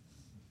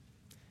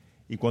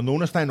 Y cuando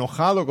uno está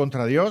enojado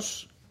contra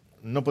Dios,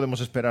 no podemos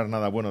esperar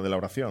nada bueno de la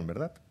oración,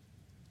 ¿verdad?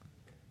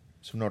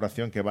 Es una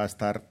oración que va a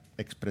estar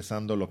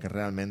expresando lo que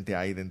realmente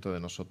hay dentro de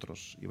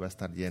nosotros y va a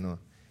estar llena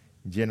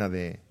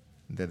de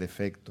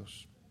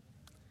defectos.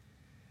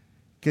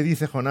 ¿Qué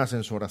dice Jonás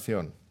en su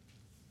oración?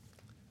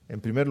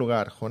 En primer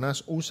lugar,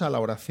 Jonás usa la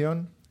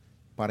oración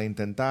para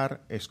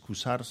intentar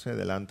excusarse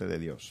delante de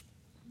Dios.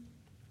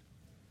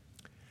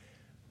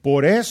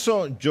 Por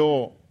eso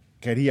yo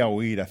quería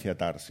huir hacia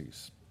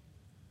Tarsis.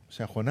 O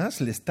sea,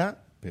 Jonás le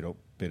está...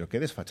 Pero qué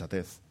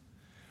desfachatez.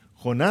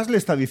 Jonás le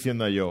está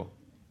diciendo a yo,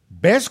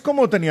 ¿ves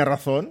cómo tenía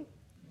razón?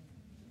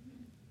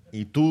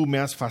 Y tú me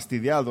has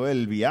fastidiado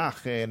el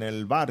viaje en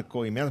el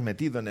barco y me has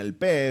metido en el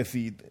pez.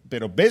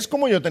 Pero ¿ves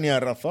cómo yo tenía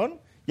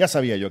razón? Ya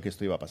sabía yo que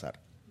esto iba a pasar.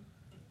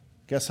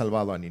 Que has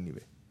salvado a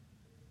Nínive.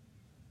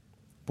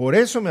 Por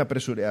eso me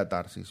apresuré a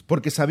Tarsis,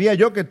 porque sabía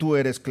yo que tú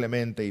eres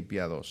clemente y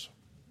piadoso.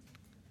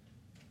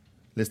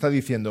 Le está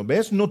diciendo,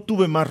 ¿ves? No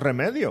tuve más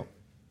remedio.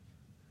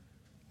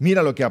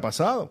 Mira lo que ha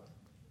pasado.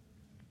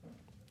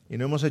 ¿Y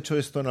no hemos hecho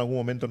esto en algún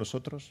momento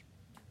nosotros?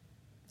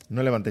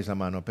 No levantéis la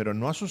mano, pero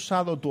 ¿no has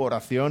usado tu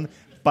oración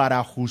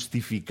para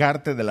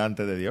justificarte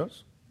delante de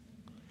Dios?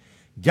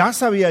 Ya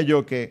sabía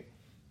yo que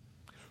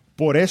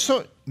por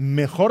eso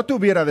mejor te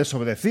hubiera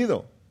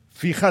desobedecido.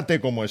 Fíjate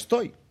cómo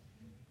estoy.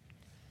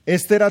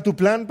 ¿Este era tu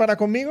plan para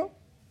conmigo?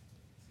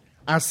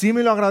 ¿Así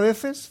me lo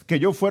agradeces? ¿Que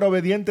yo fuera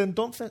obediente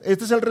entonces?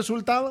 ¿Este es el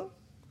resultado?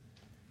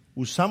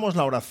 Usamos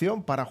la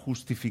oración para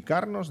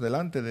justificarnos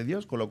delante de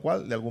Dios, con lo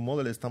cual de algún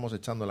modo le estamos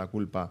echando la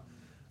culpa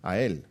a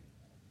Él.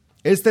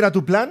 ¿Este era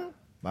tu plan?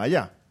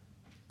 Vaya,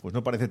 pues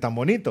no parece tan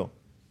bonito.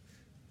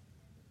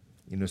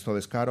 Y nuestro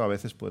descaro a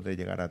veces puede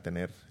llegar a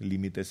tener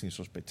límites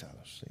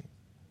insospechados. ¿Sí?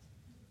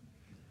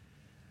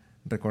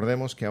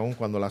 Recordemos que aun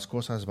cuando las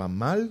cosas van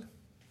mal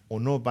o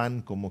no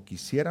van como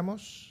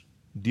quisiéramos,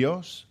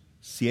 Dios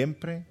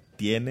siempre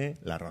tiene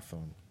la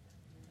razón.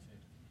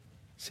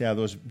 Sea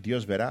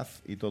Dios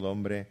veraz y todo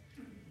hombre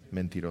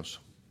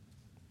mentiroso.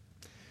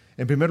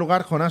 En primer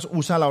lugar, Jonás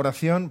usa la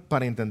oración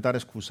para intentar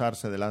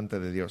excusarse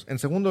delante de Dios. En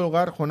segundo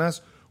lugar,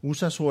 Jonás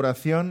usa su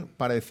oración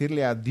para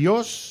decirle a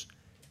Dios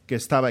que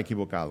estaba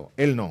equivocado.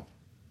 Él no,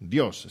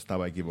 Dios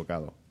estaba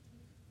equivocado.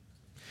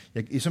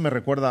 Y eso me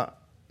recuerda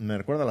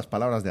las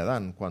palabras de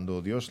Adán,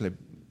 cuando Dios le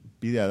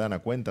pide a Adán a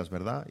cuentas,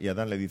 ¿verdad? Y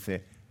Adán le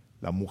dice,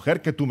 la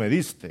mujer que tú me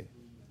diste,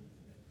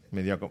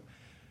 me dio...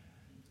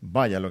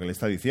 Vaya lo que le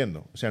está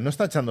diciendo. O sea, no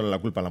está echándole la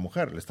culpa a la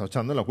mujer, le está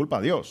echando la culpa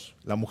a Dios.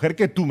 La mujer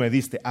que tú me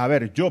diste, a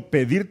ver, yo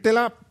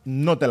pedírtela,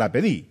 no te la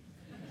pedí.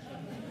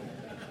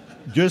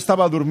 Yo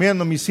estaba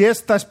durmiendo mi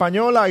siesta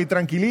española ahí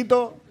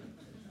tranquilito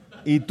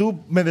y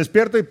tú me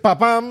despierto y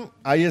 ¡papam!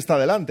 Ahí está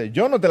delante.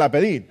 Yo no te la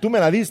pedí, tú me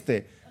la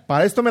diste.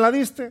 ¿Para esto me la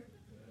diste?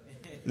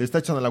 Le está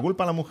echando la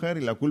culpa a la mujer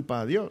y la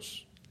culpa a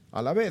Dios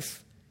a la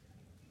vez.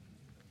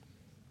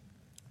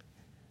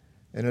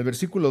 En el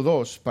versículo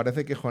 2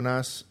 parece que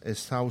Jonás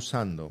está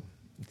usando,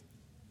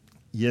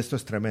 y esto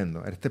es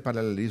tremendo, este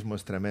paralelismo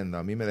es tremendo,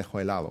 a mí me dejó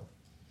helado.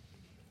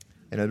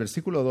 En el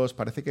versículo 2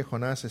 parece que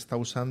Jonás está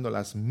usando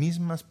las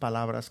mismas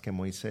palabras que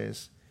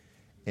Moisés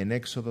en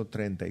Éxodo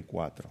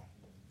 34,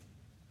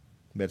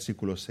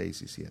 versículos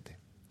 6 y 7.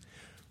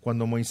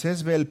 Cuando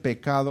Moisés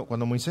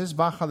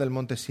baja del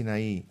monte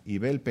Sinaí y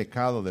ve el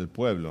pecado del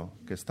pueblo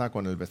que está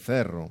con el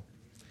becerro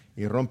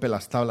y rompe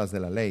las tablas de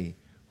la ley,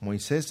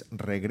 Moisés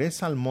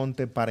regresa al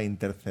monte para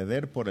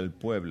interceder por el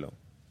pueblo.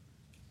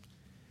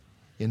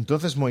 Y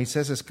entonces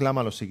Moisés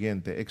exclama lo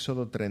siguiente,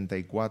 Éxodo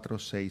 34,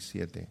 6,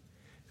 7.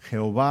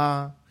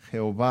 Jehová,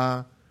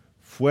 Jehová,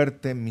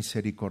 fuerte,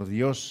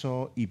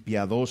 misericordioso y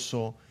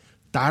piadoso,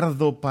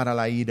 tardo para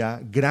la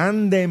ira,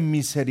 grande en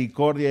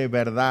misericordia y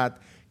verdad,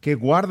 que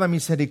guarda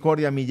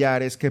misericordia a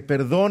millares, que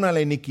perdona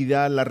la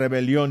iniquidad, la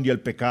rebelión y el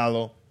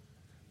pecado.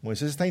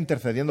 Moisés está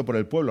intercediendo por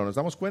el pueblo, ¿nos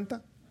damos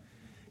cuenta?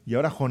 Y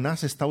ahora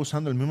Jonás está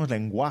usando el mismo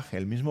lenguaje,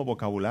 el mismo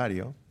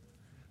vocabulario,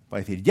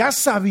 para decir, ya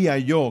sabía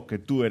yo que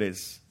tú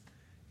eres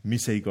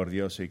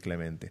misericordioso y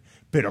clemente,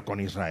 pero con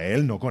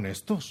Israel, no con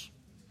estos.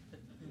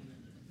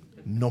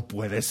 No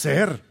puede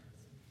ser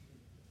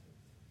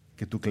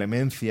que tu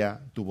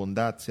clemencia, tu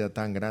bondad sea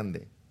tan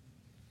grande.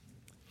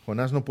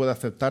 Jonás no puede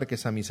aceptar que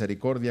esa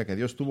misericordia que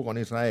Dios tuvo con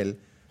Israel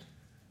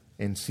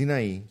en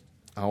Sinaí,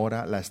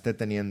 ahora la esté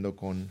teniendo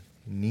con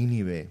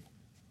Nínive.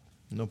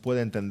 No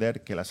puede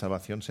entender que la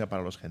salvación sea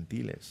para los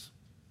gentiles,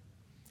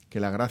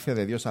 que la gracia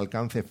de Dios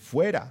alcance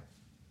fuera.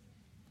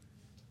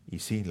 Y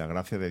sí, la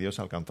gracia de Dios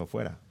alcanzó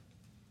fuera.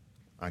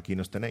 Aquí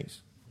nos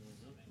tenéis.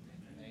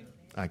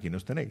 Aquí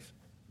nos tenéis.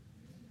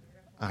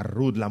 A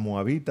Ruth la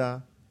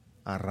moabita,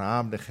 a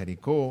Rahab de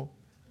Jericó,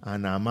 a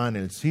Naamán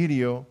el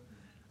sirio,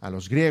 a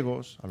los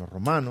griegos, a los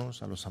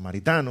romanos, a los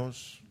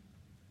samaritanos,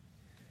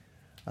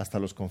 hasta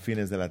los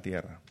confines de la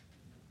tierra.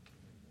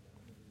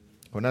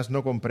 Jonás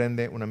no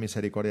comprende una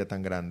misericordia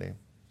tan grande.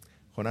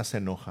 Jonás se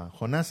enoja.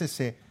 Jonás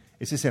es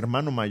ese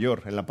hermano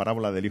mayor en la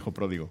parábola del hijo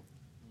pródigo.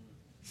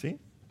 ¿Sí?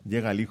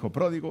 Llega el hijo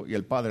pródigo y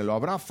el padre lo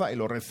abraza y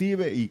lo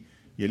recibe y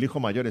el hijo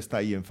mayor está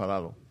ahí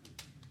enfadado.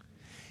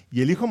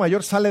 Y el hijo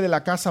mayor sale de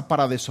la casa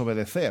para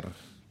desobedecer.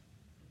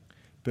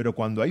 Pero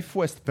cuando hay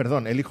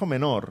el hijo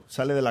menor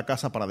sale de la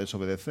casa para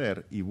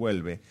desobedecer y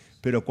vuelve.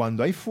 Pero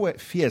cuando hay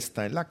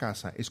fiesta en la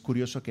casa, es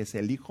curioso que es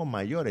el hijo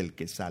mayor el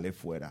que sale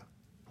fuera.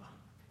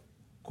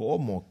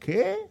 ¿Cómo?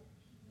 ¿Qué?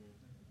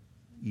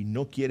 Y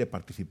no quiere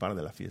participar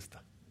de la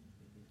fiesta.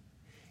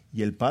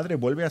 Y el padre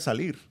vuelve a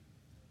salir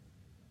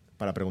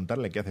para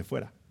preguntarle qué hace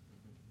fuera.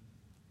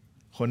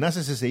 Jonás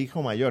es ese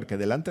hijo mayor que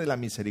delante de la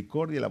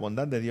misericordia y la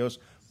bondad de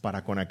Dios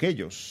para con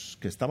aquellos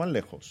que estaban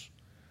lejos,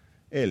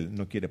 él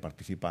no quiere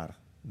participar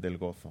del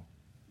gozo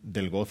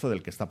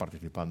del que está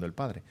participando el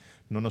Padre.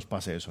 No nos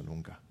pase eso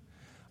nunca.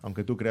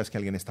 Aunque tú creas que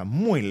alguien está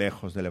muy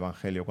lejos del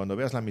Evangelio, cuando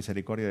veas la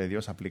misericordia de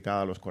Dios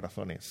aplicada a los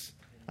corazones,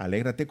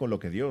 alégrate con lo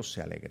que Dios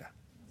se alegra.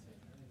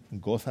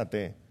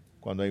 Gózate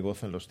cuando hay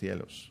gozo en los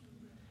cielos.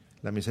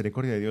 La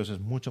misericordia de Dios es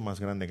mucho más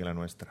grande que la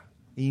nuestra,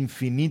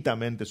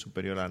 infinitamente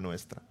superior a la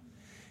nuestra.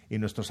 Y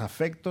nuestros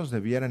afectos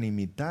debieran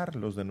imitar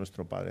los de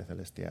nuestro Padre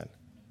Celestial.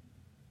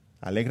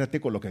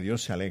 Alégrate con lo que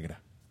Dios se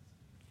alegra.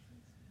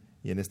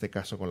 Y en este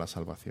caso con la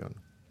salvación.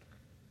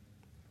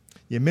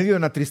 Y en medio de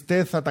una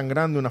tristeza tan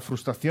grande, una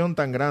frustración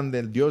tan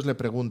grande, Dios le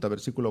pregunta,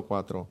 versículo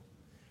 4,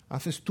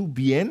 ¿haces tú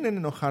bien en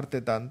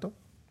enojarte tanto?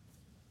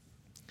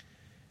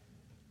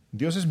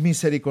 Dios es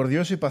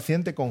misericordioso y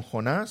paciente con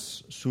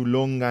Jonás, su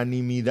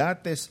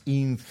longanimidad es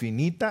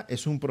infinita,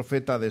 es un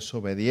profeta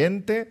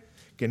desobediente,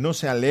 que no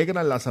se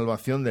alegra en la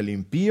salvación del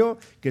impío,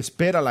 que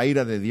espera la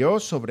ira de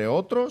Dios sobre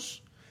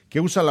otros, que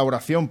usa la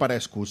oración para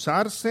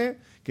excusarse,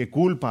 que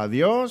culpa a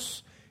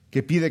Dios,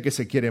 que pide que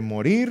se quiere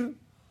morir,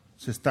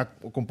 se está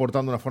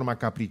comportando de una forma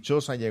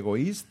caprichosa y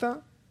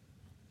egoísta.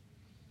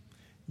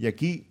 Y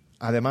aquí,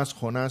 además,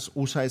 Jonás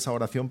usa esa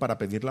oración para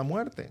pedir la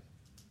muerte.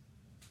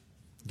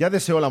 Ya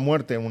deseó la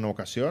muerte en una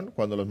ocasión,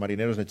 cuando los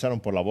marineros le echaron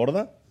por la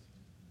borda.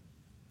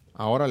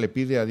 Ahora le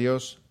pide a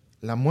Dios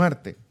la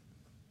muerte.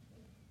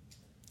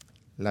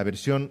 La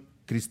versión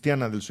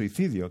cristiana del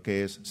suicidio,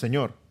 que es,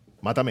 Señor,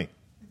 mátame.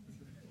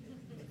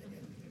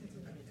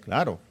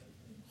 Claro.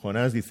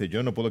 Jonás dice,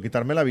 yo no puedo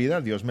quitarme la vida,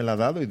 Dios me la ha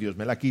dado y Dios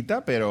me la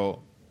quita,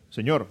 pero,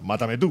 Señor,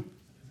 mátame tú.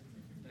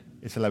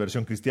 Esa es la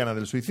versión cristiana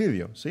del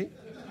suicidio, ¿sí?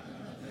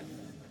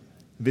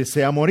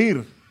 Desea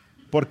morir.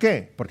 ¿Por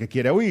qué? Porque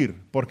quiere huir.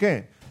 ¿Por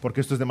qué? Porque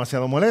esto es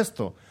demasiado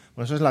molesto.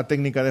 Bueno, eso es la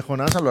técnica de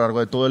Jonás a lo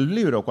largo de todo el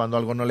libro. Cuando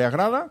algo no le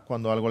agrada,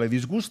 cuando algo le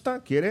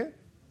disgusta, quiere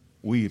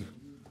huir,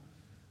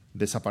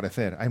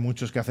 desaparecer. Hay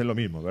muchos que hacen lo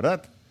mismo,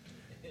 ¿verdad?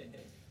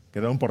 Que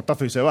dan un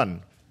portazo y se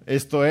van.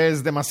 Esto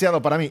es demasiado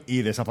para mí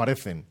y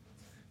desaparecen.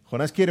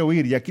 Jonás quiere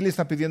huir y aquí le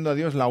está pidiendo a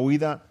Dios la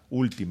huida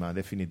última,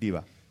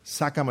 definitiva.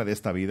 Sácame de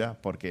esta vida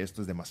porque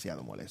esto es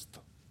demasiado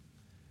molesto.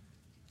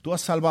 ¿Tú has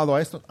salvado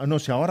a esto? No,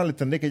 si ahora le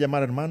tendré que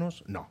llamar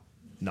hermanos. No.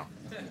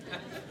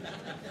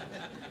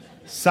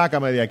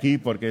 Sácame de aquí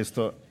porque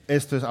esto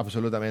es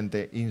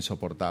absolutamente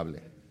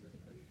insoportable.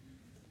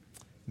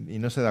 Y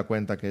no se da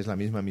cuenta que es la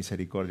misma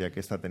misericordia que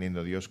está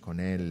teniendo Dios con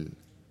él.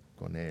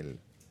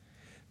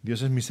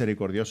 Dios es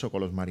misericordioso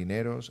con los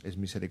marineros, es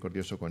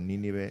misericordioso con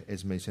Nínive,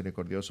 es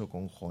misericordioso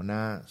con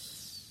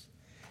Jonás.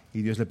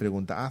 Y Dios le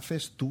pregunta,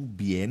 ¿haces tú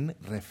bien?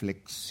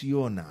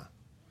 Reflexiona.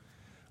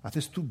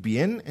 ¿Haces tú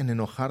bien en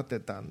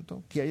enojarte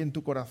tanto? ¿Qué hay en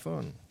tu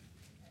corazón?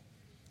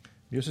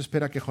 Dios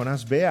espera que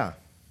Jonás vea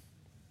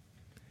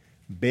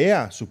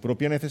su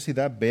propia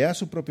necesidad, vea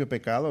su propio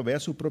pecado, vea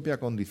su propia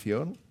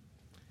condición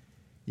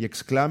y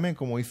exclame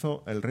como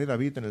hizo el rey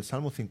David en el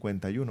Salmo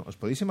 51. ¿Os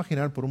podéis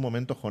imaginar por un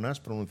momento Jonás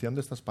pronunciando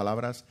estas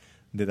palabras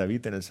de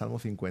David en el Salmo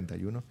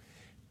 51?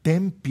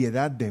 Ten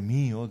piedad de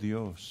mí, oh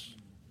Dios.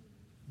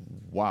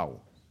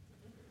 ¡Wow!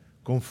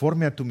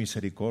 conforme a tu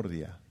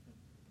misericordia.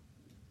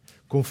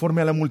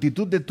 Conforme a la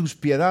multitud de tus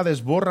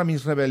piedades, borra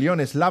mis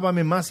rebeliones,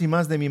 lávame más y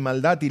más de mi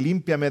maldad y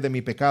límpiame de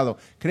mi pecado.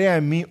 Crea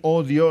en mí,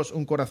 oh Dios,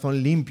 un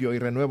corazón limpio y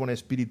renueva un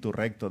espíritu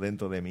recto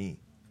dentro de mí.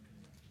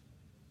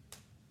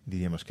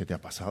 Diríamos, ¿qué te ha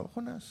pasado,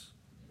 Jonás?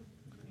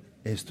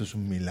 ¿Esto es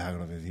un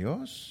milagro de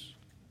Dios?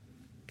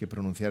 Que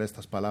pronunciar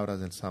estas palabras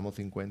del Salmo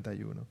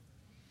 51.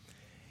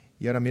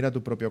 Y ahora mira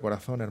tu propio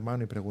corazón,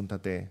 hermano, y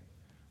pregúntate,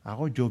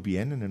 ¿hago yo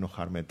bien en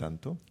enojarme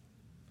tanto?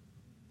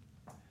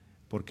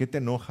 ¿Por qué te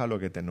enoja lo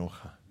que te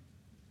enoja?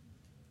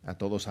 A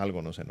todos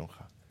algo nos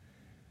enoja.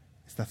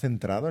 ¿Está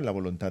centrado en la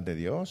voluntad de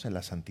Dios, en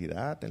la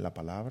santidad, en la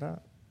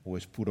palabra? ¿O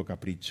es puro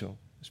capricho,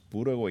 es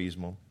puro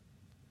egoísmo?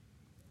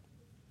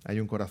 Hay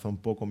un corazón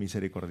poco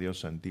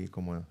misericordioso en ti,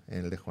 como en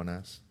el de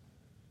Jonás.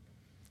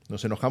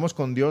 ¿Nos enojamos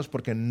con Dios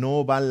porque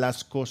no van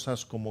las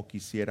cosas como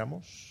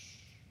quisiéramos?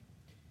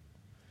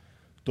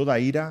 Toda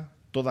ira,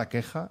 toda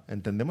queja,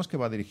 ¿entendemos que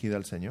va dirigida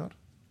al Señor?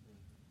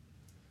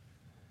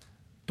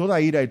 Toda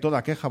ira y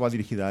toda queja va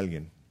dirigida a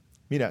alguien.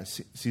 Mira,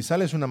 si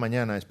sales una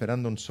mañana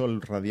esperando un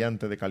sol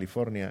radiante de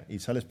California y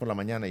sales por la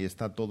mañana y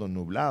está todo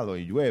nublado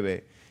y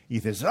llueve y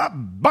dices, ¡ah,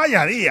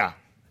 vaya día!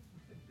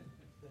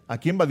 ¿A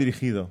quién va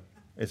dirigido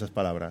esas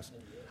palabras?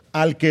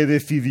 Al que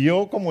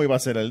decidió cómo iba a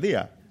ser el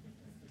día.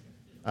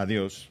 A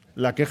Dios.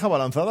 La queja va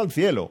lanzada al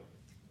cielo.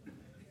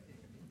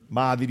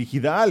 Va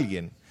dirigida a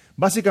alguien.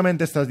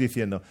 Básicamente estás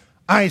diciendo,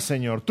 ¡ay,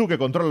 Señor, tú que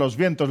controlas los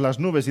vientos, las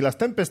nubes y las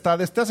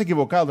tempestades, te has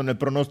equivocado en el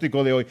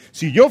pronóstico de hoy!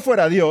 Si yo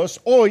fuera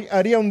Dios, hoy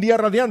haría un día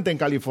radiante en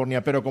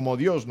California, pero como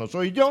Dios no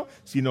soy yo,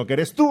 sino que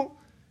eres tú,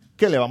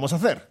 ¿qué le vamos a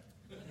hacer?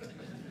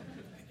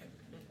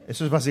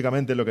 Eso es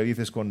básicamente lo que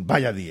dices con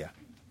vaya día.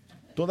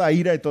 Toda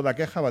ira y toda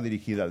queja va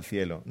dirigida al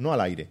cielo, no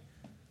al aire,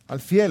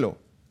 al cielo.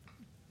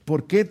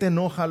 ¿Por qué te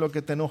enoja lo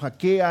que te enoja?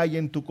 ¿Qué hay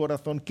en tu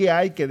corazón? ¿Qué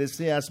hay que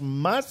deseas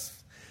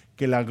más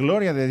que la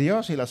gloria de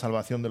Dios y la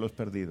salvación de los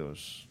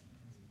perdidos?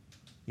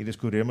 Y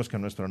descubriremos que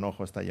nuestro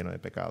enojo está lleno de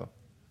pecado.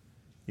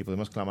 Y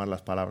podemos clamar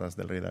las palabras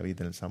del rey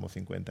David en el Salmo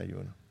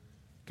 51.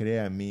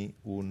 Crea en mí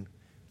un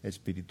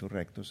espíritu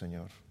recto,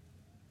 Señor.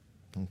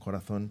 Un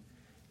corazón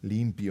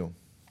limpio.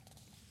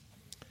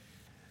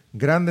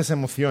 Grandes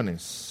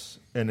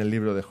emociones en el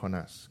libro de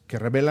Jonás, que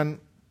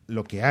revelan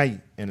lo que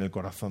hay en el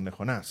corazón de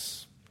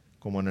Jonás,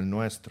 como en el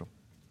nuestro.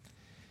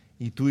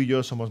 Y tú y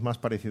yo somos más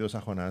parecidos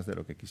a Jonás de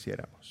lo que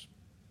quisiéramos.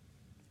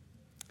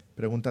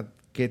 Pregunta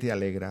qué te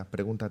alegra,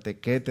 pregúntate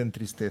qué te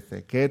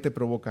entristece, qué te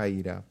provoca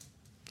ira.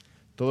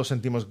 Todos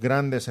sentimos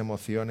grandes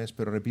emociones,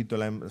 pero repito,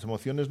 las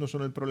emociones no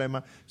son el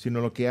problema,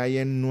 sino lo que hay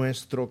en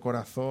nuestro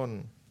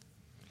corazón.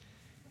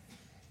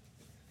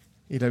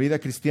 Y la vida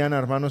cristiana,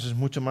 hermanos, es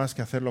mucho más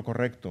que hacer lo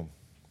correcto.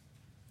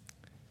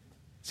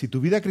 Si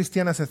tu vida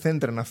cristiana se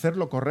centra en hacer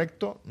lo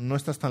correcto, no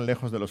estás tan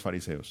lejos de los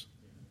fariseos.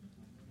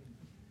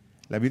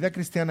 La vida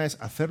cristiana es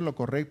hacer lo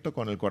correcto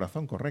con el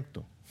corazón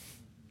correcto.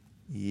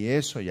 Y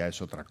eso ya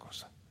es otra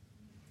cosa.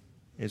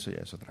 Eso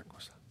ya es otra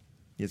cosa.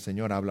 Y el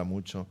Señor habla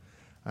mucho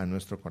a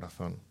nuestro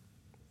corazón.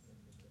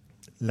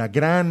 La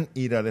gran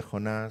ira de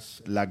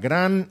Jonás, la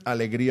gran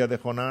alegría de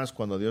Jonás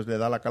cuando Dios le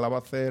da la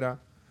calabacera,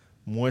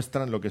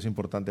 muestran lo que es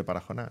importante para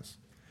Jonás.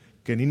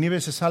 ¿Que Nínive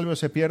se salve o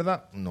se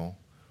pierda? No.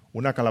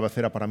 Una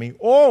calabacera para mí.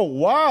 ¡Oh,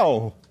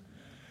 wow!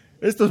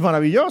 Esto es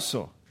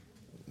maravilloso.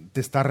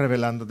 Te está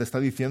revelando, te está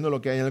diciendo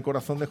lo que hay en el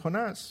corazón de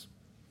Jonás.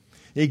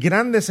 Y hay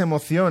grandes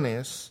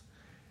emociones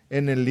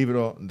en el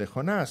libro de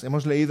Jonás.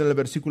 Hemos leído en el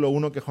versículo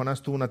 1 que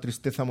Jonás tuvo una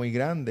tristeza muy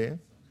grande,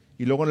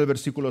 y luego en el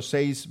versículo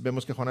 6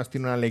 vemos que Jonás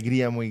tiene una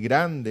alegría muy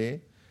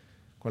grande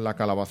con la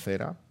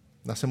calabacera.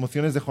 Las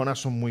emociones de Jonás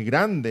son muy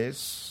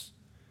grandes,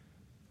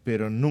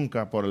 pero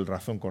nunca por la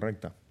razón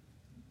correcta.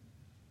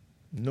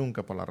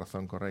 Nunca por la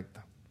razón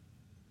correcta.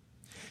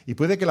 Y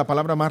puede que la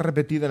palabra más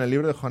repetida en el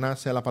libro de Jonás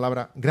sea la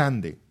palabra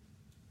grande.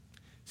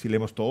 Si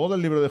leemos todo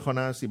el libro de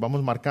Jonás y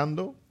vamos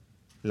marcando,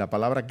 la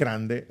palabra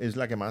grande es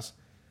la que más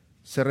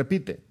se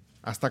repite,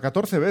 hasta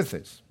 14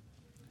 veces.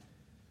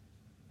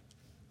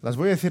 Las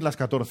voy a decir las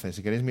 14,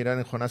 si queréis mirar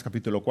en Jonás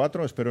capítulo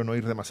 4, espero no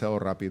ir demasiado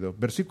rápido.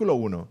 Versículo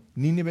 1,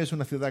 Nínive es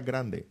una ciudad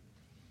grande.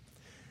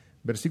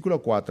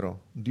 Versículo 4,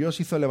 Dios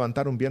hizo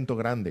levantar un viento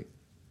grande.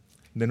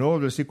 De nuevo,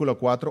 versículo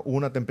 4, hubo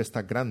una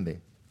tempestad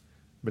grande.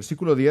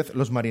 Versículo 10,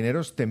 los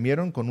marineros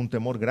temieron con un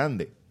temor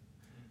grande.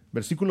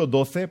 Versículo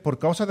 12, por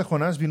causa de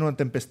Jonás vino una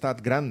tempestad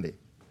grande.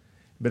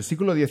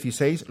 Versículo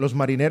 16, los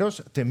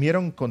marineros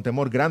temieron con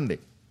temor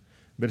grande.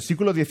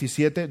 Versículo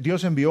 17,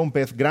 Dios envió un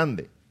pez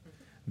grande.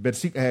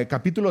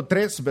 Capítulo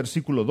 3,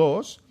 versículo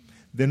 2,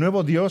 de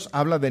nuevo Dios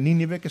habla de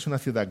Nínive, que es una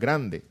ciudad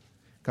grande.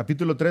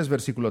 Capítulo 3,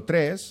 versículo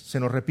 3, se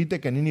nos repite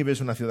que Nínive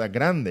es una ciudad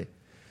grande.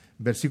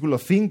 Versículo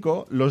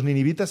 5, los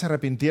ninivitas se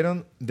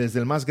arrepintieron desde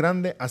el más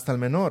grande hasta el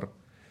menor.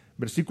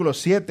 Versículo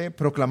 7,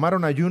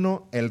 proclamaron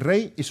ayuno el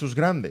rey y sus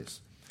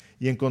grandes.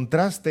 Y en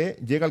contraste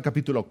llega el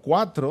capítulo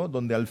 4,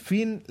 donde al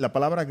fin la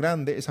palabra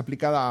grande es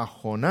aplicada a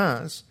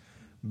Jonás.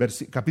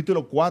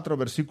 Capítulo 4,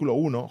 versículo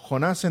 1,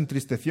 Jonás se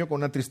entristeció con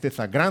una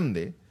tristeza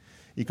grande.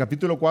 Y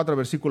capítulo 4,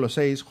 versículo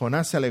 6,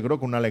 Jonás se alegró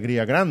con una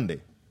alegría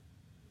grande.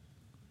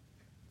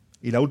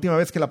 Y la última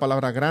vez que la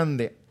palabra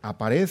grande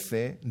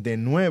aparece de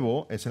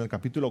nuevo es en el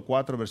capítulo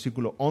 4,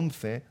 versículo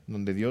 11,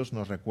 donde Dios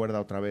nos recuerda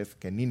otra vez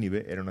que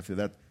Nínive era una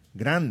ciudad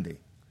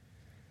grande.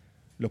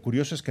 Lo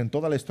curioso es que en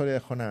toda la historia de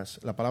Jonás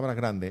la palabra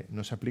grande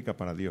no se aplica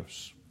para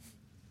Dios,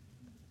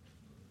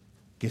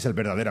 que es el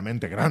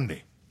verdaderamente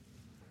grande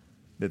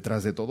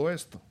detrás de todo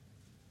esto.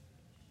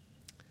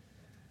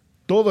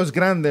 Todo es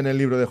grande en el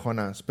libro de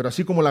Jonás, pero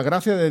así como la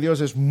gracia de Dios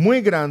es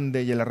muy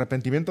grande y el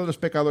arrepentimiento de los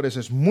pecadores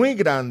es muy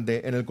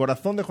grande, en el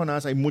corazón de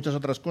Jonás hay muchas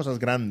otras cosas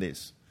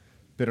grandes,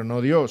 pero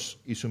no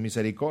Dios y su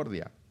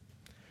misericordia.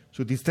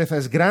 Su tristeza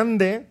es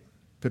grande,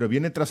 pero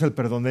viene tras el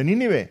perdón de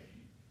Nínive.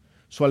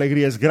 Su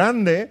alegría es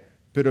grande,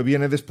 pero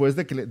viene después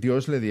de que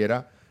Dios le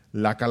diera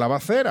la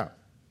calabacera.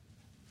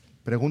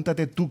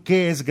 Pregúntate tú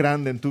qué es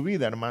grande en tu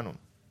vida, hermano.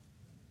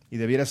 Y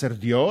debiera ser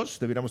Dios,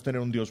 debiéramos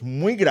tener un Dios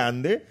muy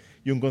grande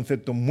y un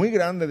concepto muy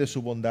grande de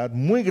su bondad,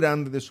 muy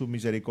grande de su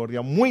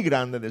misericordia, muy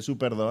grande de su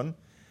perdón,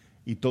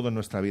 y todo en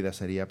nuestra vida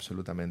sería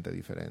absolutamente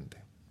diferente.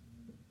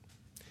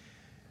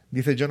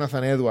 Dice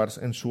Jonathan Edwards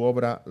en su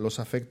obra Los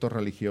afectos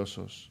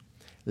religiosos: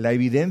 la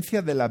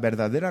evidencia de la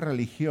verdadera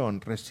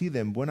religión reside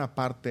en buena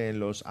parte en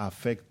los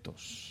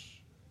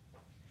afectos.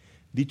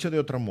 Dicho de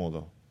otro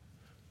modo,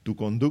 tu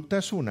conducta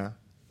es una,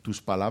 tus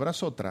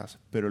palabras otras,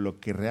 pero lo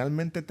que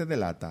realmente te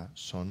delata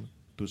son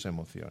tus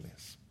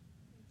emociones.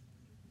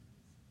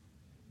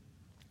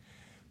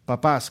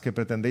 Papás que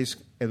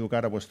pretendéis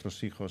educar a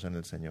vuestros hijos en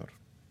el Señor,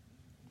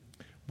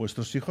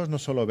 vuestros hijos no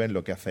solo ven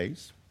lo que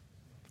hacéis,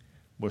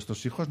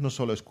 vuestros hijos no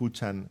solo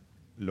escuchan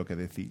lo que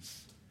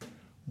decís,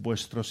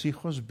 vuestros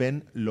hijos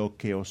ven lo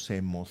que os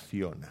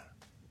emociona.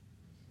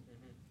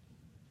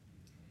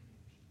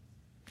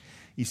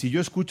 Y si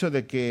yo escucho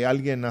de que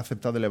alguien ha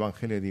aceptado el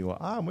Evangelio y digo,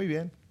 muy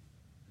bien,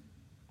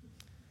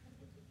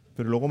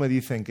 pero luego me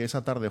dicen que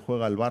esa tarde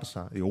juega el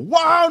Barça, digo,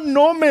 ¡wow!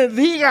 ¡No me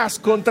digas!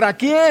 ¿Contra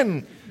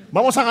quién?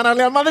 ¡Vamos a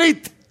ganarle al Madrid!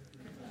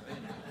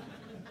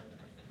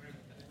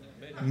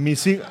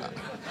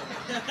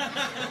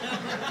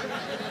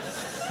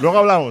 Luego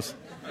hablamos.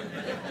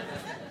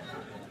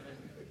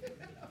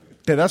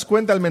 ¿Te das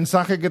cuenta el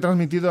mensaje que he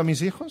transmitido a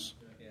mis hijos?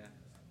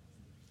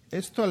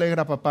 ¿Esto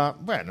alegra a papá?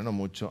 Bueno, no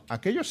mucho.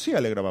 Aquello sí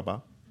alegra a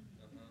papá.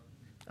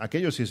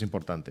 Aquello sí es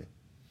importante.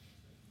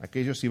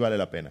 Aquello sí vale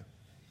la pena.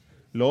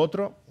 Lo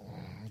otro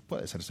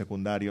puede ser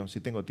secundario. Si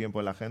tengo tiempo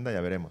en la agenda,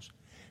 ya veremos.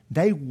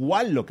 Da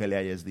igual lo que le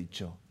hayas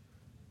dicho.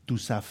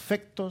 Tus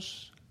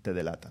afectos te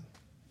delatan.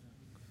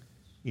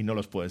 Y no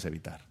los puedes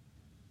evitar.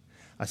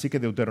 Así que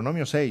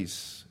Deuteronomio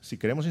 6, si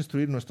queremos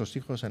instruir a nuestros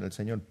hijos en el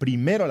Señor,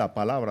 primero la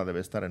palabra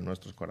debe estar en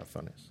nuestros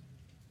corazones.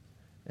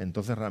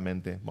 Entonces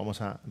realmente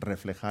vamos a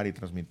reflejar y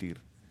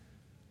transmitir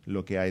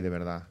lo que hay de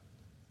verdad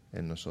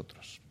en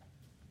nosotros.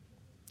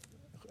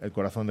 El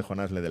corazón de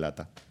Jonás le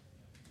delata.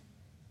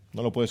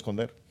 No lo puede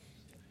esconder.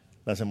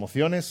 Las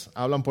emociones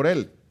hablan por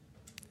él.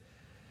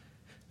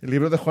 En el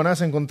libro de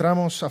Jonás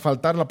encontramos a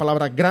faltar la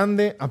palabra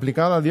grande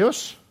aplicada a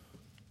Dios.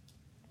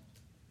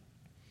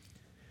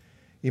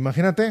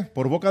 Imagínate,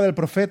 por boca del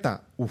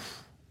profeta,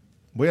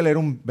 voy a leer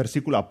un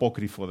versículo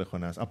apócrifo de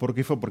Jonás.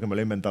 Apócrifo porque me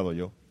lo he inventado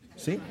yo,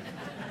 ¿sí?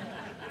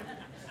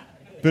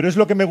 Pero es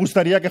lo que me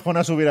gustaría que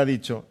Jonás hubiera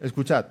dicho.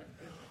 Escuchad.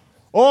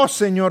 Oh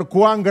Señor,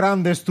 cuán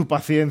grande es tu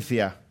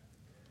paciencia.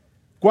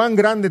 Cuán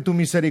grande tu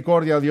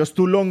misericordia, oh Dios.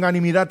 Tu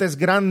longanimidad es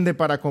grande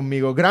para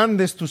conmigo.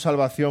 Grande es tu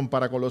salvación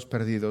para con los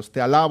perdidos.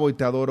 Te alabo y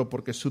te adoro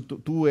porque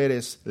tú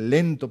eres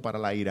lento para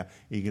la ira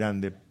y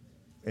grande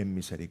en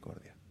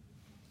misericordia.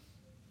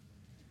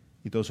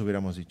 Y todos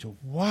hubiéramos dicho,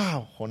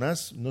 wow,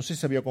 Jonás no sé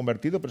si se había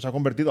convertido, pero se ha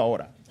convertido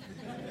ahora.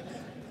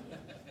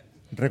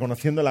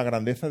 Reconociendo la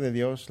grandeza de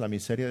Dios, la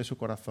miseria de su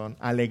corazón,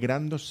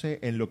 alegrándose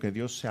en lo que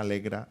Dios se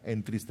alegra,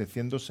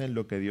 entristeciéndose en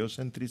lo que Dios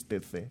se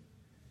entristece.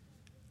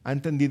 Ha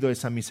entendido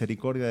esa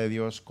misericordia de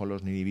Dios con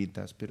los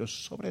ninivitas, pero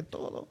sobre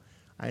todo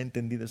ha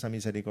entendido esa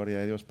misericordia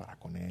de Dios para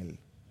con él.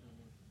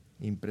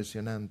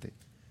 Impresionante.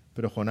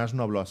 Pero Jonás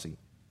no habló así.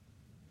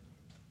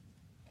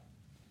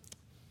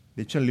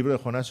 De hecho, el libro de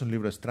Jonás es un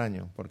libro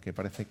extraño, porque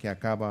parece que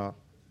acaba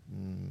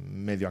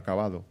medio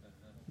acabado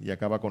y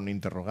acaba con un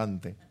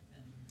interrogante.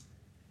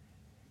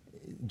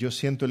 Yo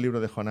siento el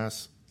libro de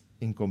Jonás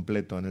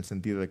incompleto en el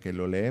sentido de que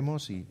lo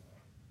leemos y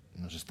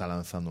nos está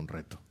lanzando un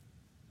reto.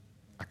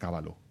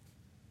 Acábalo.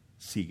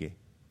 Sigue,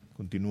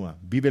 continúa,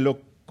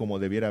 vívelo como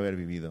debiera haber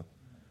vivido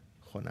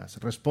Jonás.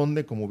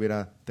 Responde como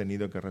hubiera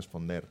tenido que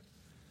responder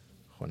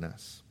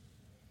Jonás.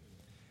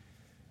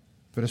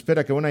 Pero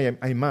espera, que bueno,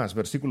 hay más.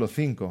 Versículo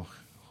 5,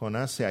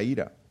 Jonás se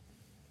aira.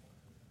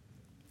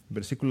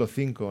 Versículo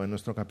 5 en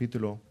nuestro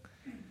capítulo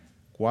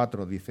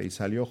 4 dice, y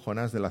salió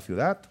Jonás de la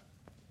ciudad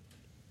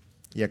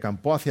y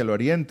acampó hacia el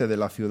oriente de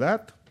la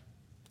ciudad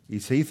y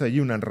se hizo allí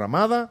una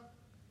enramada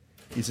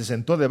y se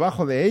sentó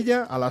debajo de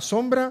ella a la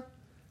sombra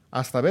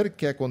hasta ver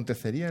qué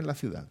acontecería en la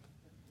ciudad.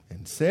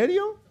 ¿En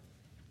serio?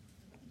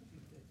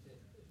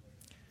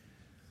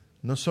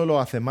 No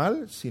solo hace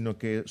mal, sino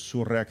que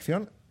su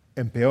reacción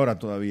empeora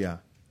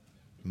todavía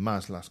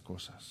más las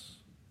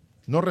cosas.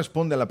 No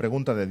responde a la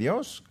pregunta de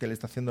Dios, que le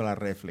está haciendo la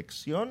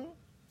reflexión,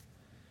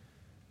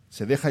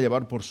 se deja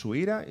llevar por su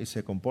ira y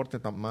se comporte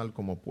tan mal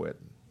como puede.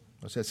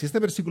 O sea, si este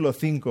versículo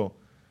 5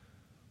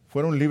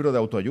 fuera un libro de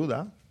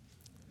autoayuda,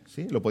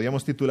 ¿sí?, lo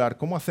podíamos titular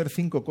 ¿Cómo hacer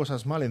 5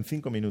 cosas mal en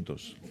 5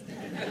 minutos?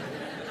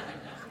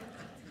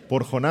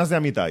 Por Jonás de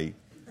Amitai.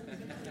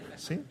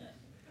 ¿Sí?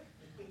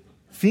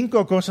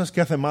 5 cosas que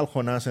hace mal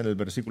Jonás en el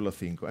versículo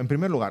 5. En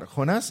primer lugar,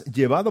 Jonás,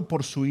 llevado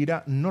por su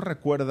ira, no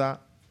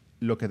recuerda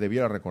lo que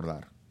debiera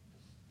recordar.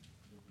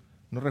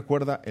 No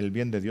recuerda el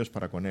bien de Dios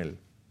para con él.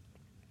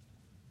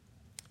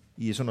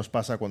 Y eso nos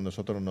pasa cuando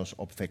nosotros nos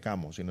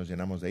obcecamos y nos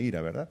llenamos de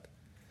ira, ¿verdad?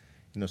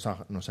 Y nos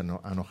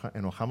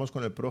enojamos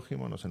con el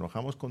prójimo, nos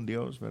enojamos con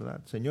Dios,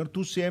 ¿verdad? Señor,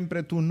 tú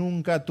siempre, tú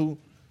nunca, tú.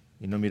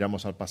 Y no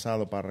miramos al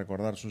pasado para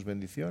recordar sus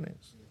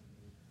bendiciones.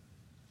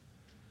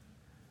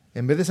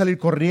 En vez de salir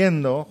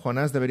corriendo,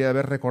 Jonás debería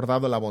haber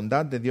recordado la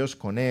bondad de Dios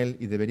con él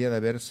y debería de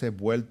haberse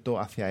vuelto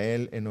hacia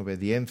él en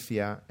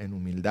obediencia, en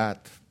humildad.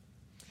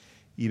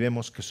 Y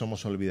vemos que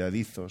somos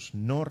olvidadizos,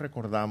 no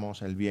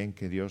recordamos el bien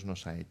que Dios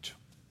nos ha hecho.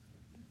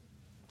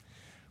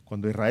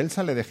 Cuando Israel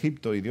sale de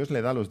Egipto y Dios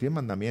le da los 10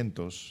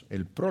 mandamientos,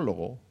 el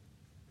prólogo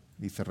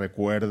dice,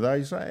 recuerda,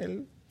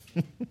 Israel,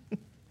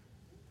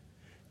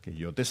 que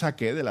yo te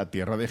saqué de la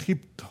tierra de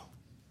Egipto.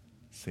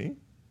 ¿Sí?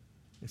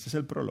 Ese es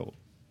el prólogo.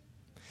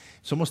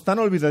 Somos tan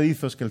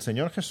olvidadizos que el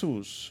Señor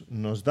Jesús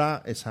nos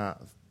da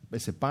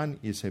ese pan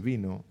y ese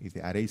vino y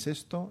dice, haréis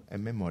esto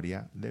en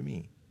memoria de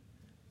mí.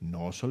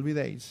 No os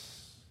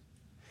olvidéis.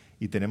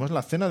 Y tenemos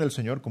la cena del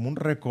Señor como un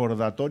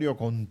recordatorio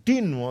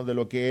continuo de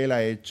lo que Él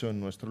ha hecho en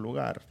nuestro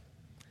lugar,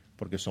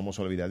 porque somos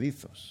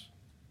olvidadizos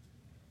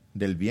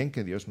del bien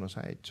que Dios nos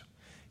ha hecho.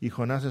 Y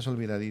Jonás es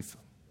olvidadizo.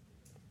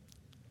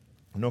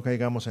 No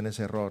caigamos en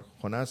ese error.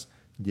 Jonás,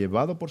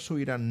 llevado por su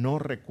ira, no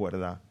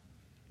recuerda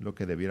lo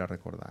que debiera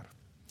recordar.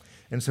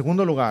 En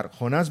segundo lugar,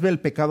 Jonás ve el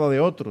pecado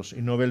de otros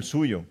y no ve el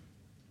suyo.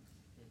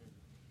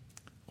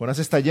 Jonás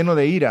está lleno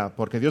de ira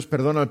porque Dios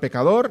perdona al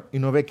pecador y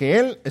no ve que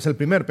él es el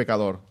primer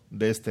pecador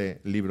de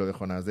este libro de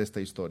Jonás, de esta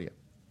historia.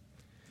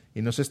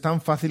 Y nos es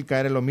tan fácil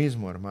caer en lo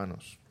mismo,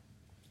 hermanos.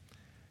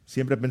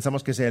 Siempre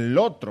pensamos que es el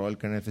otro el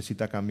que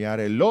necesita cambiar,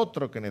 el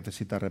otro que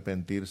necesita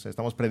arrepentirse.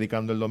 Estamos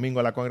predicando el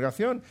domingo a la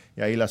congregación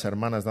y ahí las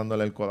hermanas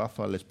dándole el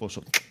codazo al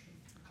esposo.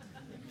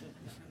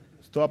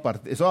 Esto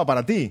va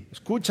para ti.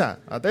 Escucha,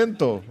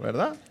 atento,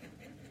 ¿verdad?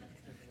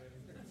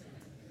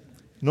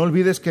 No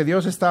olvides que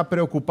Dios está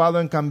preocupado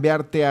en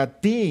cambiarte a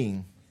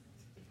ti.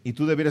 Y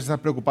tú deberías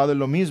estar preocupado en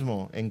lo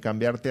mismo, en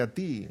cambiarte a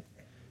ti.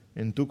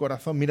 En tu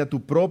corazón, mira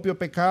tu propio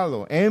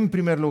pecado. En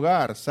primer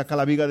lugar, saca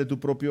la viga de tu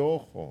propio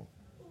ojo.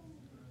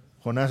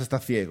 Jonás está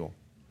ciego,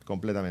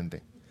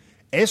 completamente.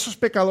 Esos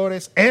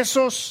pecadores,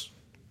 esos,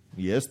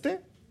 ¿y este?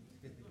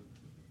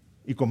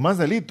 Y con más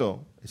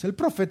delito, es el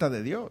profeta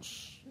de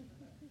Dios.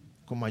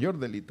 Con mayor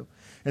delito.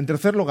 En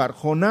tercer lugar,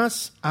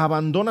 Jonás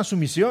abandona su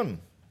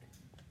misión.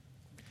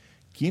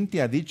 ¿Quién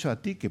te ha dicho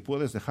a ti que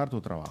puedes dejar tu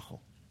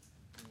trabajo?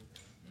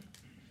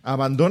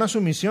 Abandona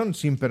su misión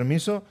sin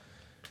permiso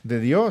de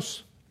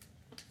Dios.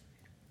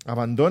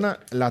 Abandona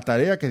la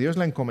tarea que Dios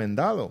le ha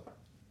encomendado.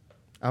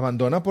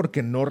 Abandona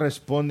porque no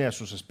responde a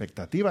sus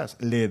expectativas,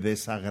 le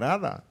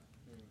desagrada.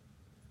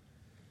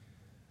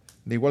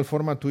 De igual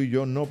forma, tú y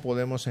yo no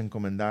podemos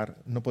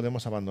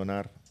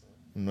abandonar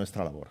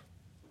nuestra labor.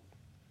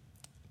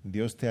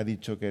 Dios te ha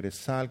dicho que eres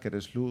sal, que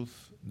eres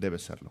luz,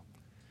 debes serlo.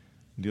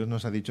 Dios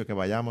nos ha dicho que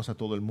vayamos a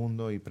todo el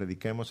mundo y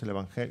prediquemos el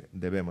Evangelio,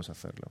 debemos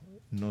hacerlo.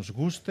 Nos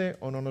guste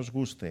o no nos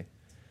guste,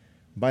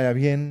 vaya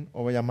bien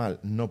o vaya mal,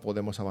 no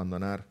podemos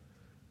abandonar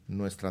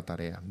nuestra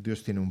tarea.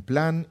 Dios tiene un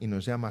plan y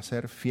nos llama a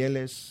ser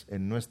fieles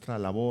en nuestra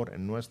labor,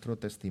 en nuestro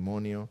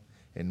testimonio,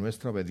 en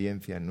nuestra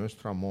obediencia, en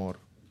nuestro amor.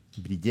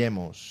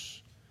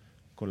 Brillemos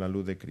con la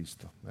luz de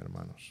Cristo,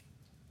 hermanos.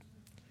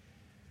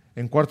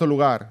 En cuarto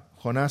lugar,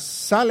 Jonás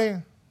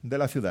sale de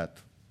la ciudad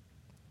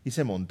y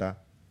se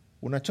monta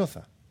una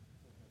choza.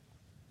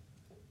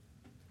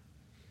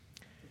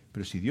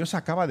 Pero si Dios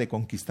acaba de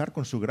conquistar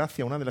con su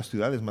gracia una de las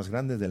ciudades más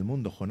grandes del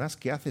mundo, Jonás,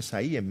 ¿qué haces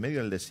ahí en medio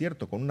del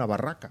desierto con una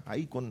barraca,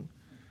 ahí con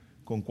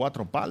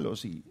 4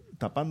 palos y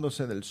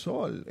tapándose del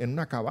sol, en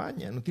una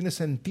cabaña? No tiene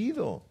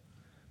sentido.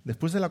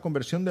 Después de la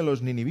conversión de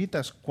los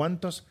ninivitas,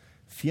 ¿cuántos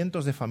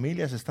cientos de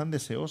familias están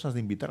deseosas de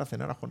invitar a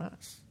cenar a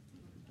Jonás?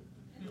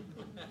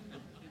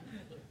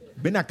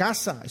 Ven a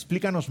casa,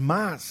 explícanos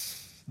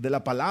más de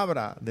la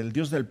palabra, del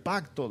Dios del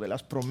pacto, de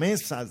las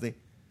promesas.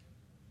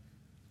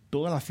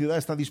 Toda la ciudad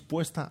está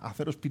dispuesta a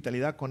hacer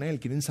hospitalidad con él.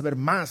 Quieren saber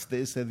más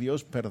de ese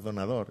Dios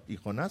perdonador. Y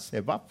Jonás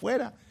se va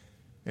fuera,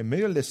 en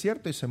medio del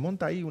desierto, y se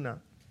monta ahí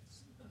una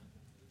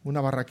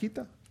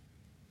barraquita.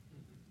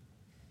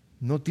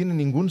 No tiene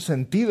ningún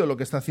sentido lo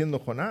que está haciendo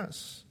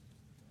Jonás.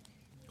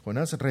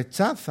 Jonás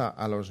rechaza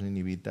a los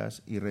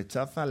ninivitas y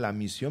rechaza la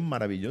misión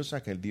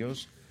maravillosa que el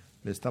Dios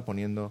le está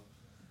poniendo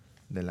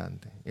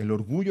delante. El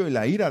orgullo y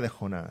la ira de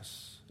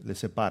Jonás le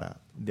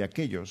separa de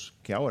aquellos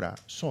que ahora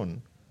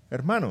son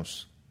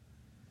hermanos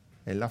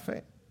en la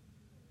fe.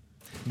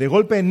 De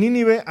golpe en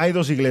Nínive hay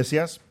 2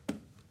 iglesias.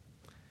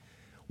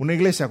 Una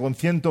iglesia con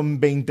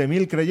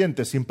 120.000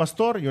 creyentes sin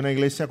pastor y una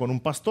iglesia con un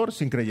pastor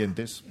sin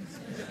creyentes.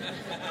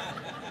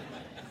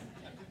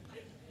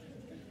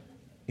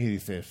 Y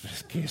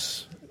dices,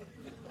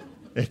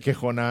 es que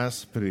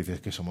Jonás, pero dices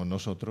que somos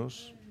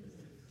nosotros.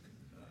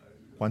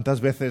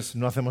 ¿Cuántas veces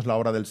no hacemos la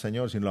obra del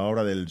Señor, sino la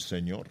obra del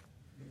Señor?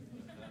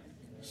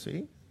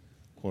 ¿Sí?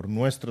 Por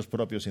nuestros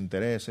propios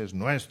intereses,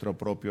 nuestro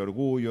propio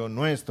orgullo,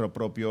 nuestro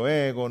propio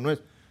ego.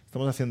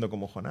 Estamos haciendo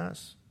como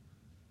Jonás.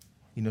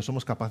 Y no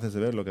somos capaces de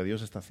ver lo que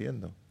Dios está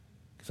haciendo.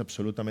 Que es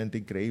absolutamente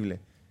increíble.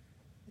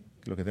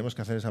 Lo que tenemos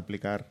que hacer es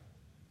aplicar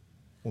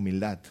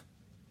humildad,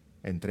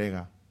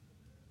 entrega,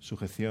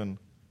 sujeción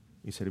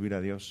y servir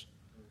a Dios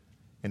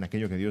en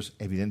aquello que Dios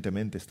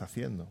evidentemente está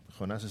haciendo.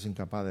 Jonás es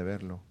incapaz de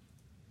verlo.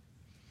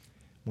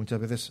 Muchas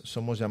veces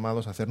somos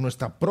llamados a hacer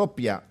nuestra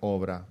propia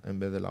obra en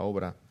vez de la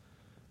obra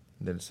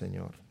del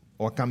Señor.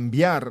 O a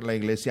cambiar la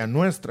iglesia a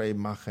nuestra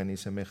imagen y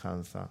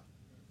semejanza.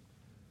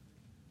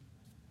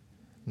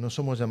 No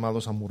somos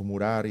llamados a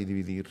murmurar y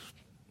dividir,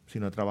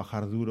 sino a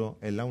trabajar duro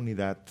en la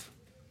unidad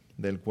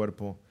del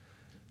cuerpo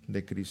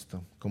de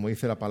Cristo. Como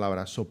dice la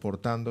palabra,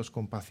 soportándoos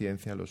con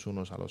paciencia los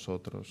unos a los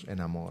otros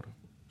en amor,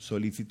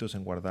 solícitos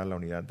en guardar la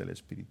unidad del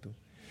Espíritu.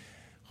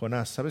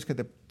 Jonás, ¿sabes qué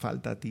te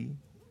falta a ti?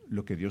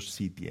 Lo que Dios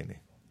sí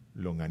tiene,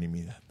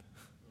 longanimidad.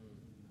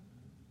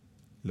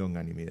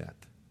 Longanimidad.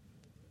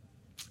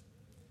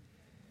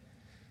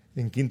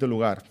 En quinto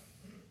lugar,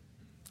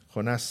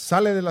 Jonás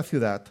sale de la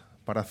ciudad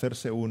para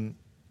hacerse un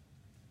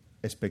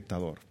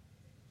espectador.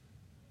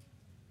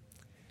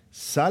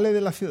 Sale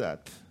de la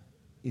ciudad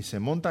y se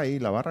monta ahí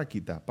la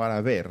barraquita para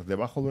ver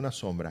debajo de una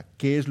sombra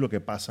qué es lo que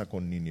pasa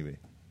con Nínive.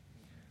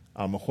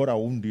 A lo mejor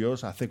aún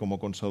Dios hace como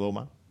con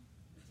Sodoma,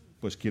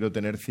 pues quiero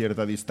tener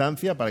cierta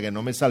distancia para que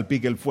no me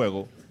salpique el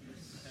fuego.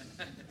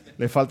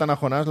 Le faltan a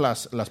Jonás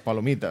las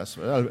palomitas,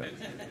 ¿verdad?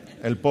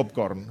 El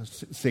popcorn.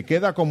 Se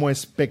queda como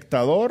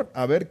espectador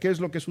a ver qué es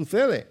lo que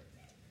sucede.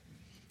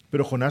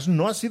 Pero Jonás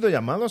no ha sido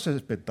llamado a ser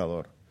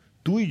espectador.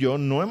 Tú y yo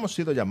no hemos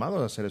sido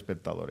llamados a ser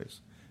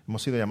espectadores.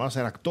 Hemos sido llamados a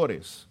ser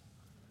actores.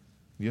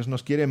 Dios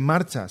nos quiere en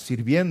marcha,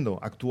 sirviendo,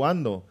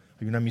 actuando.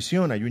 Hay una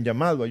misión, hay un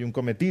llamado, hay un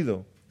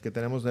cometido que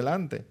tenemos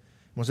delante.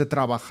 Hemos de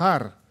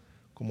trabajar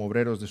como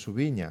obreros de su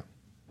viña.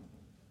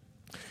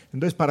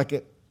 Entonces, para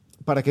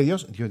que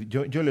Dios...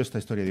 Yo leo esta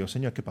historia y digo,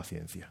 Señor, qué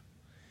paciencia.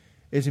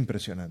 Es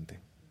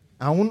impresionante.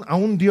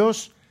 Aún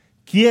Dios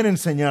quiere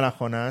enseñar a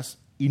Jonás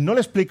y no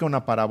le explica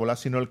una parábola,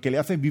 sino el que le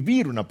hace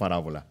vivir una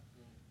parábola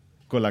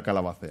con la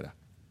calabacera.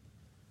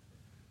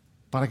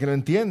 Para que lo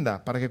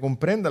entienda, para que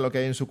comprenda lo que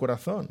hay en su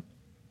corazón.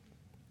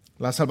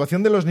 La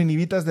salvación de los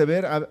ninivitas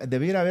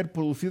debiera haber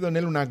producido en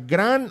él una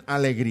gran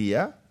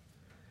alegría,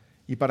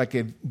 y para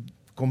que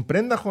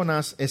comprenda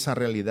Jonás esa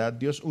realidad,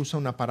 Dios usa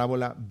una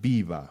parábola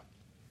viva,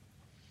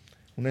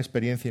 una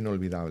experiencia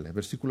inolvidable.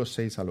 Versículos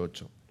 6 al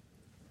 8.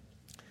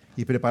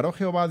 Y preparó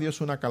Jehová Dios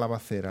una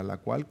calabacera, la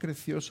cual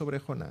creció sobre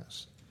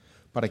Jonás,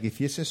 para que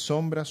hiciese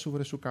sombra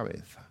sobre su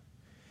cabeza,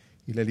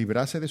 y le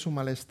librase de su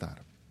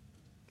malestar.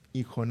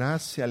 Y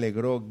Jonás se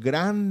alegró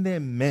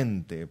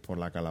grandemente por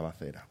la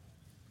calabacera.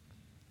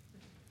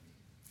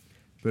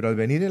 Pero al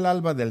venir el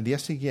alba del día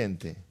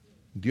siguiente,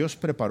 Dios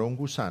preparó un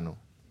gusano,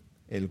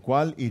 el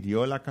cual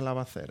hirió la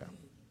calabacera,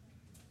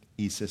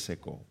 y se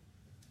secó.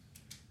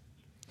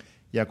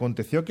 Y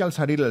aconteció que al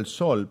salir el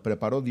sol,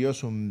 preparó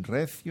Dios un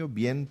recio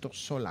viento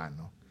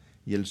solano,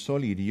 y el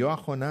sol hirió a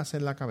Jonás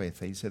en la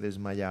cabeza, y se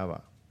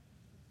desmayaba,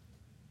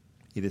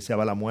 y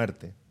deseaba la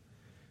muerte,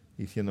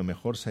 diciendo,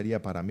 mejor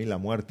sería para mí la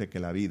muerte que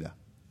la vida.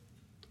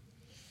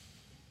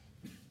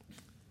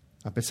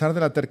 A pesar de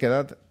la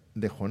terquedad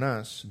de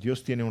Jonás,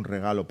 Dios tiene un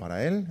regalo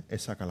para él,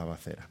 esa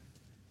calabacera.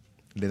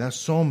 Le da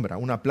sombra,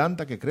 una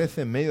planta que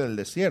crece en medio del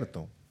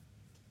desierto.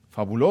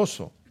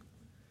 Fabuloso.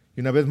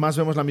 Y una vez más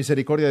vemos la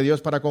misericordia de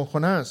Dios para con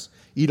Jonás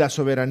y la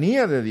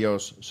soberanía de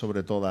Dios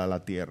sobre toda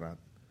la tierra.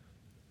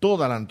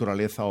 Toda la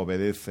naturaleza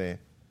obedece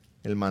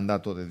el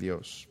mandato de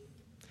Dios.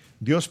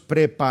 Dios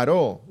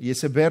preparó, y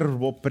ese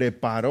verbo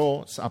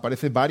preparó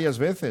aparece varias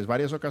veces,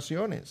 varias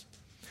ocasiones.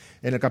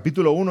 En el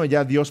capítulo 1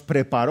 ya Dios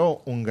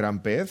preparó un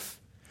gran pez,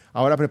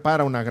 ahora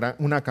prepara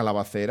una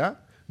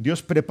calabacera,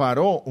 Dios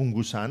preparó un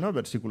gusano,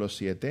 versículo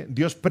 7,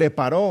 Dios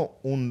preparó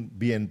un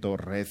viento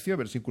recio,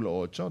 versículo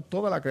 8,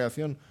 toda la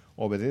creación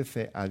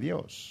obedece a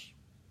Dios.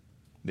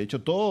 De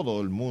hecho,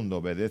 todo el mundo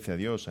obedece a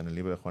Dios en el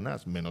libro de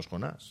Jonás, menos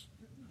Jonás.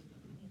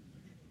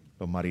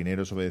 Los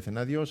marineros obedecen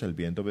a Dios, el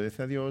viento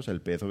obedece a Dios,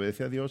 el pez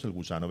obedece a Dios, el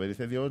gusano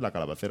obedece a Dios, la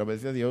calabacera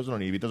obedece a Dios, los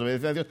ninivitas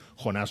obedecen a Dios,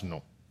 Jonás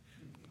no.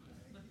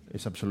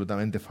 Es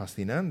absolutamente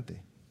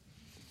fascinante.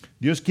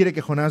 Dios quiere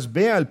que Jonás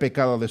vea el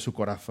pecado de su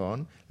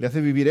corazón, le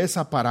hace vivir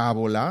esa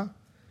parábola,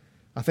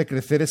 hace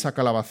crecer esa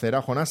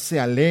calabacera, Jonás se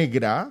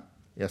alegra,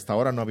 y hasta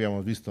ahora no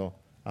habíamos visto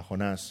a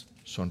Jonás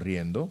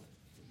sonriendo,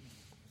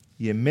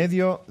 y en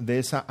medio de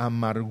esa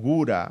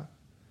amargura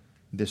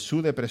de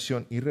su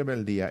depresión y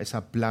rebeldía,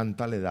 esa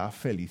planta le da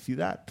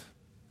felicidad.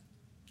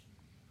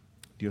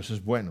 Dios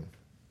es bueno.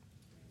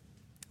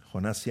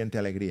 Jonás siente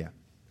alegría.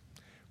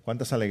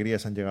 ¿Cuántas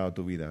alegrías han llegado a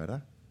tu vida,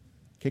 verdad?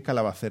 ¿Qué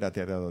calabacera te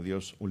ha dado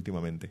Dios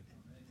últimamente?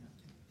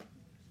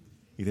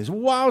 Y dices,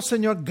 wow,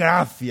 Señor,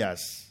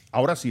 gracias.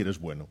 Ahora sí eres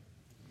bueno.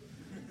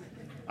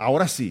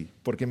 ahora sí,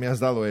 porque me has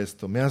dado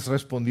esto, me has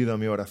respondido a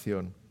mi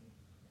oración.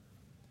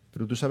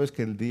 Pero tú sabes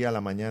que el día a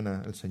la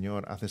mañana el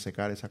Señor hace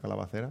secar esa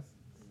calabacera.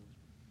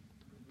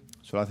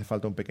 Solo hace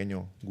falta un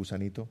pequeño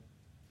gusanito,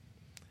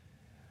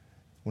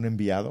 un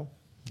enviado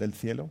del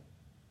cielo,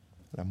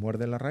 la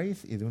muerde en la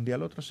raíz y de un día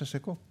al otro se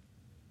secó.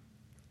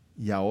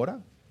 Y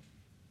ahora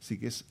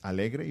sigues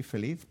alegre y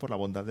feliz por la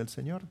bondad del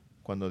Señor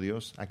cuando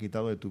Dios ha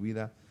quitado de tu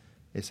vida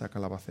esa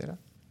calabacera.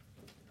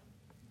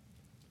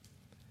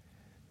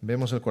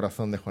 Vemos el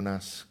corazón de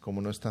Jonás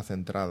como no está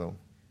centrado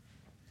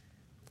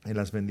en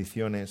las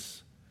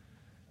bendiciones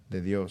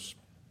de Dios.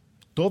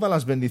 Todas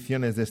las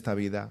bendiciones de esta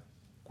vida,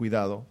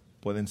 cuidado,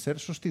 pueden ser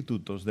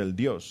sustitutos del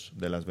Dios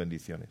de las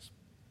bendiciones.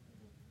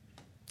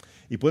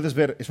 Y puedes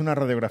ver, es una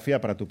radiografía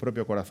para tu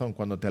propio corazón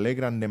cuando te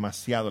alegran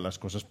demasiado las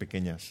cosas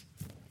pequeñas,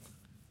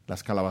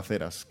 las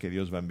calabaceras que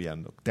Dios va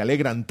enviando. Te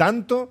alegran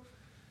tanto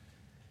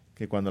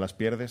que cuando las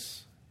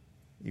pierdes,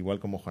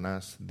 igual como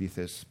Jonás,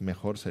 dices,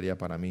 mejor sería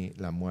para mí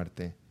la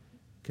muerte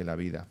que la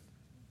vida.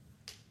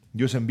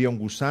 Dios envía un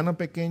gusano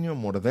pequeño,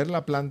 morder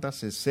la planta,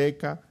 se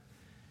seca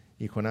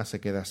y Jonás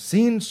se queda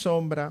sin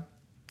sombra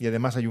y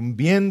además hay un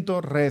viento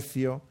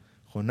recio.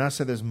 Jonás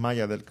se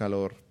desmaya del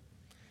calor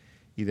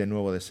y de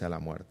nuevo desea la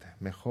muerte.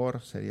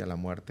 Mejor sería la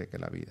muerte que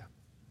la vida.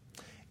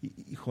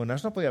 ¿Y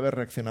Jonás no podía haber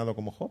reaccionado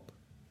como Job?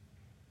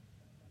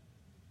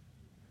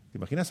 ¿Te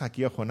imaginas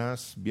aquí a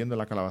Jonás viendo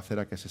la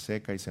calabacera que se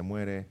seca y se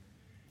muere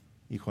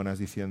y Jonás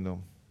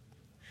diciendo,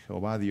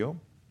 Jehová dio,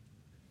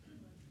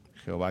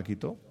 Jehová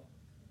quitó,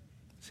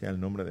 sea el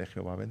nombre de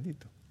Jehová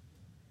bendito?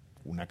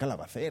 Una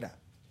calabacera.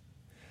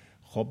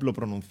 Job lo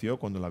pronunció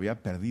cuando lo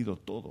había perdido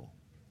todo.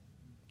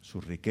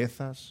 Sus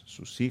riquezas,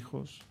 sus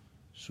hijos,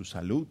 su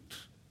salud.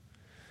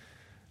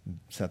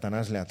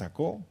 Satanás le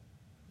atacó.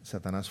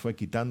 Satanás fue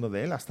quitando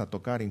de él hasta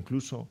tocar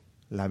incluso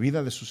la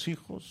vida de sus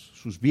hijos,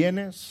 sus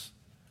bienes.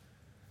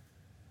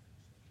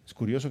 Es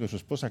curioso que su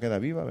esposa queda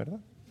viva, ¿verdad?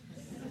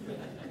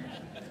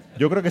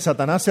 Yo creo que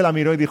Satanás se la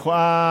miró y dijo,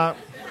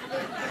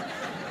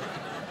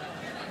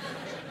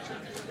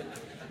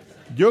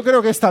 yo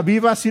creo que esta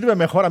viva sirve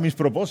mejor a mis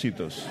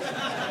propósitos.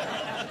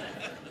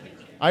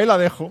 Ahí la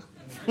dejo.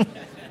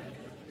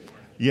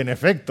 Y en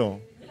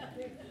efecto,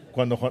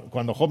 cuando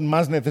Job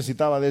más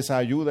necesitaba de esa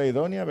ayuda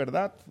idónea,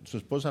 ¿verdad? Su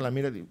esposa la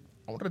mira y dice,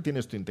 aún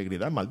retienes tu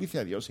integridad, maldice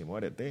a Dios y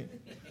muérete.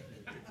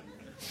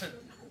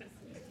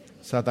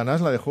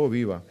 Satanás la dejó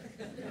viva.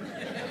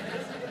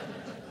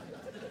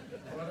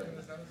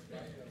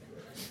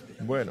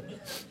 Bueno,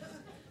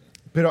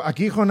 pero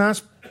aquí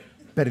Jonás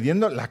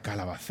perdiendo la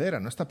calabacera,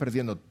 no está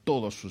perdiendo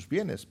todos sus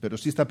bienes, pero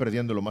sí está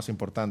perdiendo lo más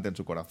importante en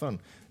su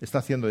corazón. Está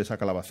haciendo de esa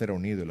calabacera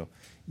un ídolo.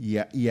 Y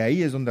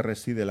ahí es donde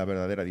reside la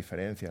verdadera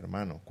diferencia,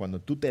 hermano.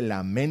 Cuando tú te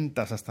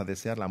lamentas hasta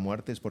desear la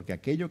muerte es porque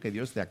aquello que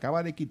Dios te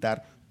acaba de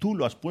quitar, tú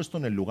lo has puesto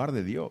en el lugar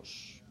de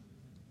Dios.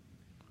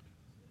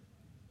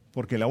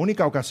 Porque la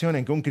única ocasión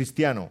en que un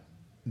cristiano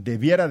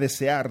debiera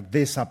desear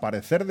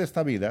desaparecer de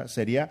esta vida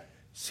sería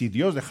si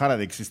Dios dejara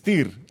de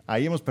existir.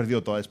 Ahí hemos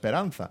perdido toda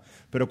esperanza.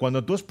 Pero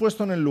cuando tú has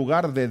puesto en el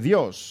lugar de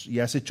Dios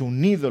y has hecho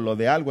un ídolo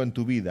de algo en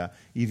tu vida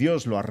y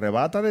Dios lo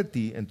arrebata de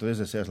ti, entonces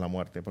deseas la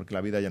muerte, porque la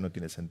vida ya no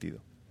tiene sentido.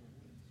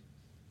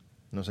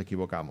 Nos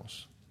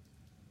equivocamos.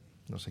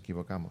 Nos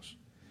equivocamos.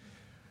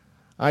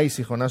 Ay,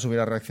 si Jonás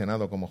hubiera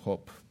reaccionado como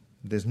Job.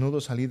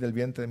 Desnudo salí del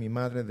vientre de mi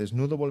madre,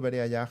 desnudo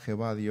volveré allá,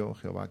 Jehová dio,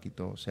 Jehová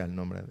quitó, sea el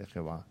nombre de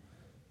Jehová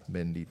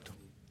bendito.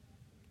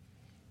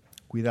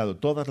 Cuidado,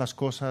 todas las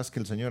cosas que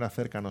el Señor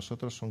acerca a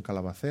nosotros son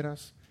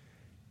calabaceras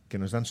que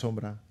nos dan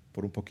sombra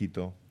por un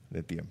poquito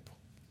de tiempo.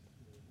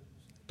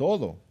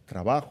 Todo,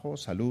 trabajo,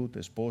 salud,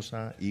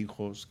 esposa,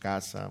 hijos,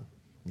 casa,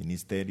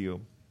 ministerio,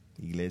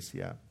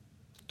 iglesia,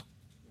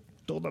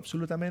 todo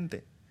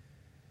absolutamente.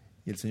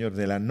 Y el Señor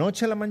de la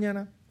noche a la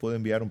mañana puede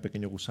enviar un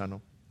pequeño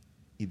gusano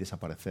y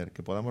desaparecer,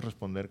 que podamos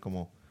responder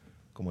como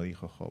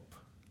dijo Job.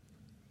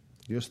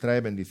 Dios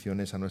trae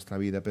bendiciones a nuestra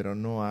vida, pero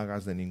no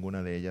hagas de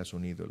ninguna de ellas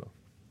un ídolo.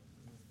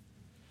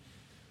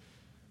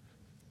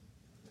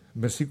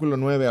 Versículo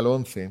 9 al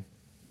 11,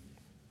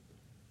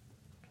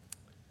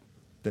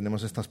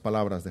 tenemos estas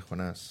palabras de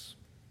Jonás.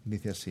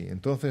 Dice así,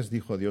 entonces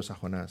dijo Dios a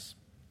Jonás,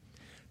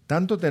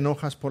 ¿tanto te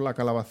enojas por la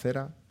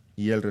calabacera?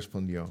 Y él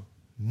respondió,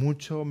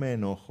 mucho me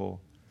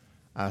enojo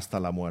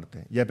hasta la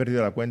muerte. Ya he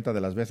perdido la cuenta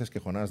de las veces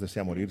que Jonás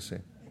desea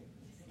morirse.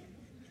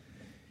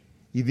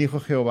 Y dijo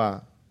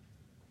Jehová,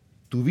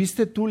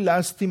 ¿tuviste tú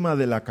lástima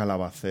de la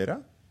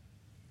calabacera,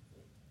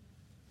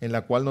 en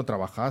la cual no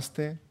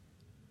trabajaste,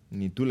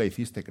 ni tú la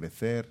hiciste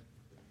crecer,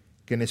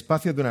 que en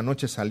espacio de una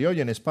noche salió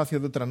y en espacio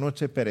de otra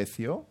noche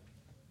pereció?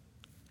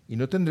 ¿Y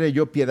no tendré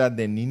yo piedad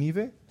de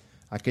Nínive,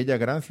 aquella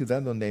gran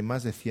ciudad donde hay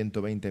más de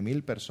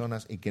 120,000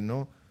 personas y que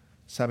no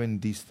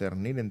saben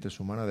discernir entre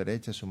su mano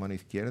derecha y su mano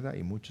izquierda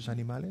y muchos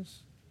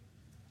animales?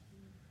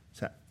 O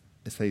sea,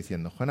 está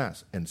diciendo,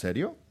 Jonás, ¿en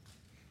serio?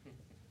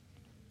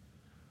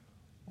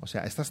 O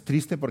sea, ¿estás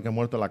triste porque ha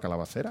muerto la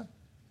calabacera?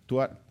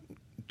 ¿Tú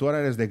ahora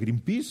eres de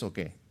Greenpeace o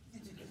qué?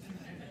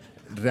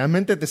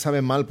 ¿Realmente te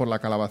sabe mal por la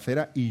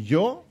calabacera? ¿Y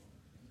yo?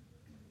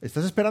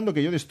 ¿Estás esperando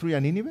que yo destruya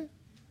Nínive?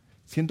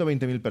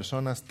 120.000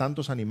 personas,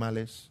 tantos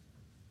animales.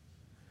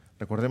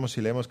 Recordemos,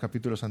 si leemos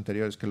capítulos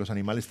anteriores, que los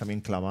animales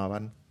también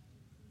clamaban.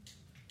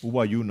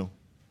 Hubo ayuno.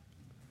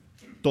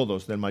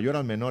 Todos, del mayor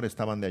al menor,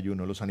 estaban de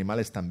ayuno. Los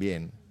animales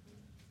también.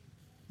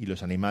 Y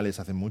los animales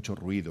hacen mucho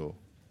ruido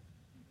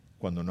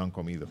cuando no han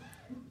comido.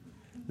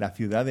 La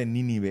ciudad de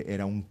Nínive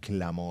era un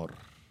clamor.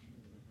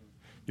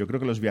 Yo creo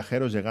que los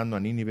viajeros llegando a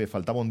Nínive,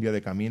 faltaba un día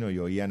de camino y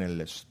oían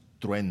el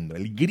estruendo,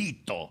 el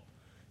grito.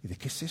 ¿Y de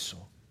qué es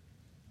eso?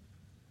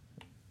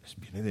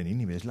 Viene de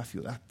Nínive, es la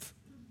ciudad.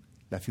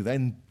 La ciudad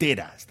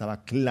entera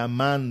estaba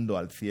clamando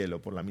al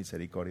cielo por la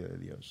misericordia de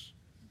Dios.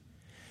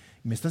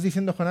 ¿Me estás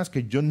diciendo, Jonás,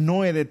 que yo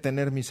no he de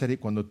tener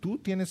misericordia? Cuando tú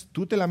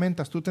te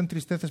lamentas, tú te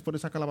entristeces por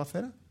esa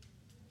calabacera,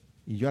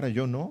 y yo ahora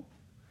yo no.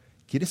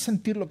 ¿Quieres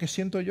sentir lo que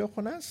siento yo,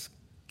 Jonás?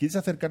 ¿Quieres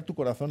acercar tu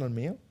corazón al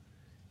mío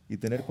y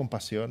tener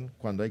compasión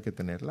cuando hay que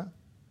tenerla?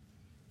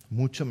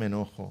 Mucho me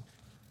enojo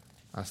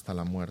hasta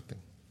la muerte.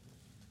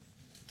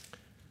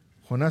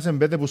 Jonás, en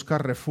vez de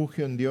buscar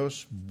refugio en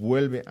Dios,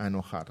 vuelve a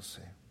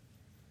enojarse.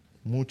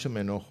 Mucho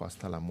me enojo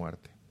hasta la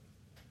muerte.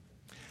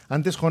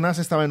 Antes Jonás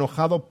estaba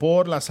enojado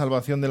por la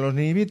salvación de los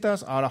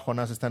ninivitas, ahora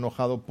Jonás está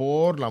enojado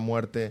por la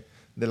muerte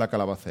de la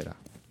calabacera.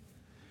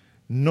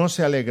 No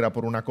se alegra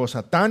por una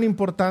cosa tan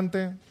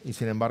importante y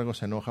sin embargo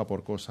se enoja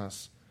por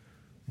cosas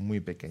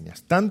muy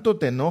pequeñas. ¿Tanto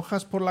te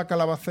enojas por la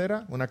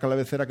calabacera? Una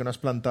calabacera que no has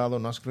plantado,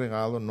 no has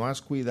regado, no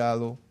has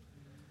cuidado.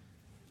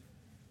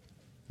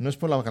 No es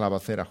por la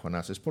calabacera,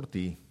 Jonás, es por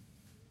ti.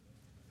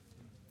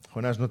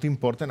 Jonás, no te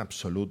importa en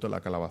absoluto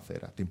la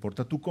calabacera, te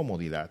importa tu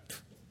comodidad.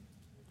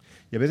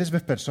 Y a veces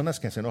ves personas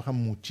que se enojan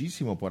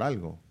muchísimo por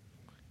algo.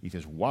 Y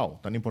dices, wow,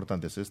 ¿tan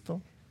importante es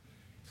esto?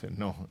 Dices,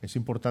 no, es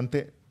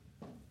importante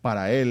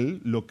para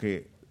él lo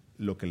que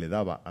le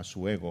daba a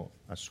su ego,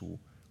 a su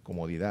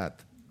comodidad,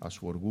 a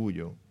su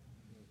orgullo.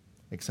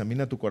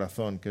 Examina tu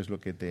corazón, qué es lo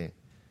que te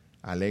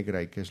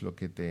alegra y qué es lo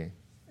que te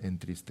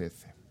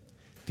entristece.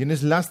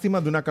 ¿Tienes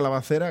lástima de una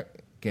calabacera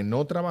que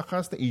no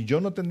trabajaste? Y yo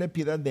no tendré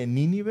piedad de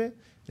Nínive,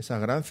 esa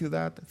gran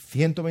ciudad,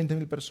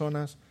 120.000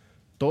 personas,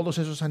 todos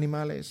esos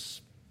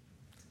animales.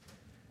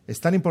 ¿Es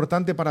tan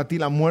importante para ti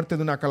la muerte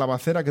de una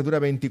calabacera que dura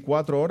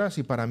 24 horas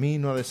y para mí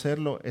no ha de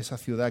serlo esa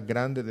ciudad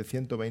grande de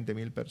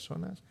 120.000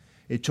 personas?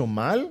 ¿He hecho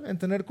mal en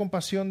tener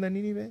compasión de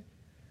Nínive?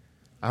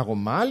 ¿Hago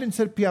mal en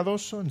ser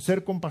piadoso, en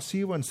ser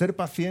compasivo, en ser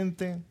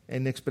paciente,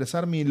 en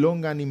expresar mi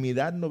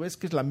longanimidad? ¿No ves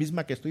que es la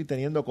misma que estoy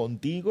teniendo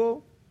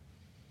contigo?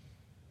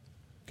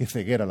 Qué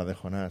ceguera la de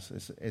Jonás,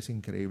 es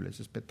increíble, es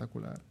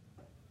espectacular.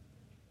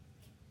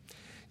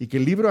 Y que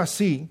el libro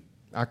así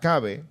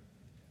acabe,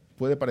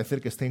 puede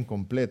parecer que esté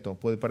incompleto,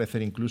 puede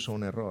parecer incluso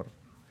un error,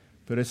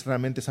 pero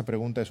realmente esa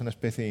pregunta es una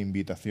especie de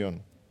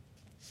invitación,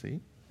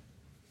 ¿sí?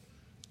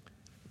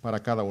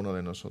 Para cada uno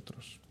de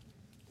nosotros.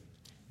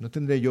 ¿No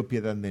tendré yo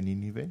piedad de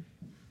Nínive?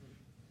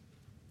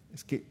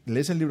 Es que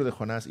lees el libro de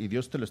Jonás y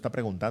Dios te lo está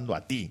preguntando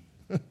a ti.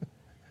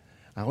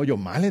 ¿Hago yo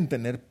mal en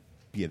tener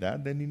piedad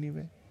de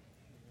Nínive?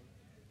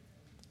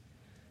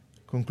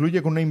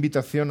 Concluye con una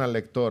invitación al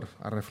lector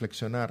a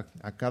reflexionar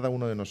a cada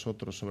uno de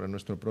nosotros sobre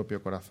nuestro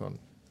propio corazón.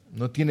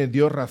 ¿No tiene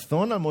Dios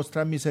razón al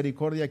mostrar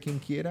misericordia a quien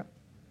quiera?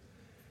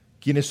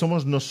 ¿Quiénes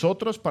somos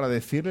nosotros para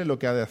decirle lo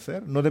que ha de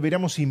hacer? ¿No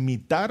deberíamos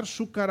imitar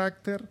su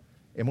carácter?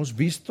 Hemos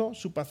visto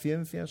su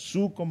paciencia,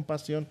 su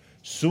compasión,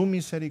 su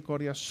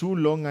misericordia, su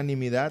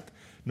longanimidad.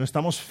 ¿No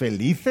estamos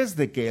felices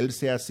de que Él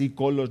sea así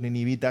con los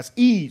ninivitas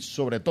y,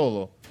 sobre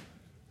todo,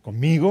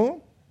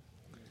 conmigo?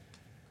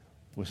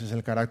 Pues es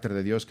el carácter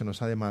de Dios que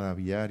nos ha de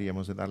maravillar y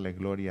hemos de darle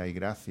gloria y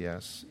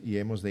gracias y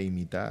hemos de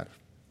imitar.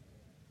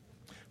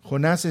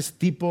 Jonás es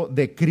tipo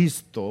de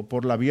Cristo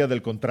por la vía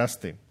del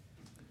contraste.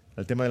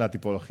 El tema de la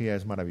tipología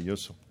es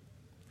maravilloso.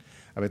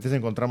 A veces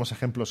encontramos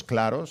ejemplos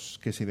claros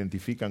que se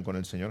identifican con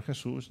el Señor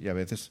Jesús y a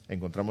veces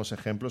encontramos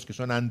ejemplos que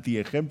son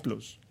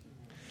antiejemplos.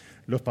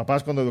 Los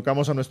papás cuando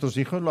educamos a nuestros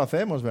hijos lo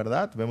hacemos,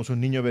 ¿verdad? Vemos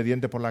un niño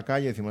obediente por la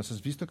calle y decimos,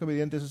 ¿has visto qué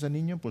obediente es ese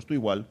niño? Pues tú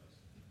igual.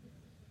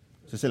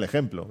 Ese es el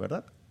ejemplo,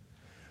 ¿verdad?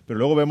 Pero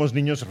luego vemos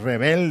niños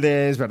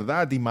rebeldes,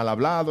 ¿verdad? Y mal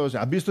hablados.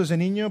 ¿Has visto ese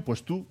niño?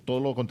 Pues tú, todo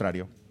lo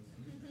contrario.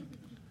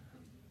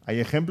 Hay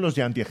ejemplos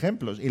y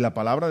antiejemplos. Y la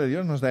palabra de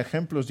Dios nos da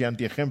ejemplos y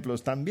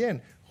antiejemplos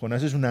también.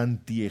 Jonás es un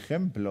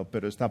antiejemplo,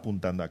 pero está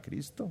apuntando a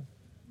Cristo.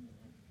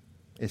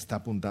 Está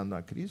apuntando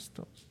a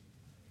Cristo.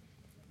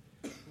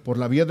 Por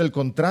la vía del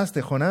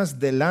contraste, Jonás,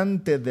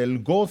 delante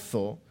del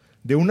gozo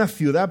de una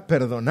ciudad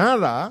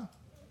perdonada,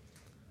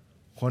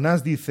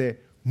 Jonás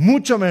dice,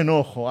 mucho me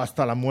enojo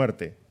hasta la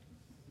muerte.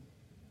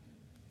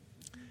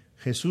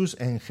 Jesús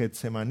en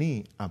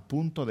Getsemaní, a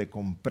punto de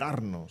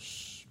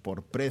comprarnos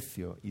por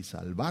precio y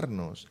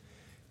salvarnos,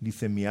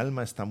 dice, mi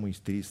alma está muy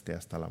triste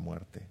hasta la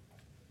muerte.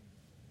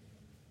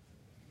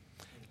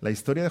 La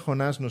historia de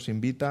Jonás nos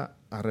invita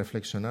a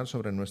reflexionar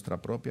sobre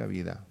nuestra propia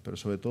vida, pero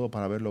sobre todo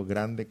para ver lo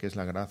grande que es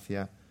la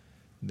gracia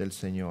del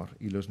Señor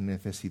y lo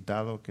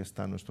necesitado que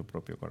está nuestro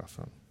propio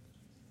corazón.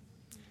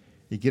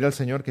 Y quiere el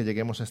Señor que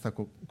lleguemos a esta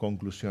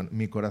conclusión.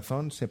 Mi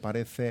corazón se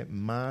parece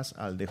más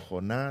al de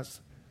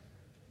Jonás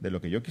de lo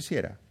que yo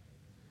quisiera,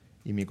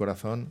 y mi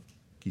corazón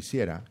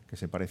quisiera que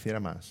se pareciera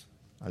más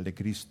al de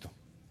Cristo,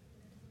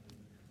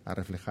 a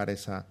reflejar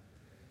esa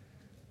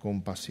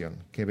compasión.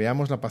 Que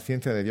veamos la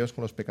paciencia de Dios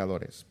con los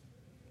pecadores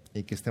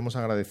y que estemos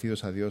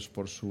agradecidos a Dios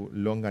por su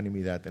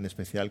longanimidad, en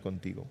especial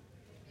contigo.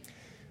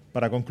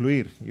 Para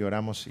concluir, y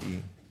oramos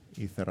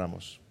y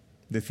cerramos,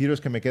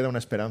 deciros que me queda una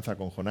esperanza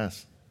con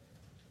Jonás.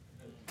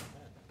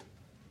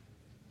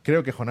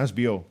 Creo que Jonás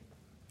vio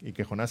y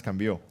que Jonás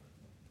cambió,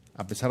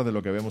 a pesar de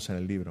lo que vemos en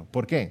el libro.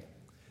 ¿Por qué?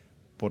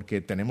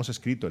 Porque tenemos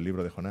escrito el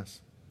libro de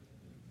Jonás.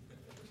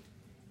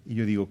 Y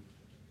yo digo,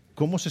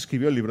 ¿cómo se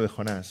escribió el libro de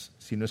Jonás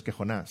si no es que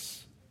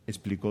Jonás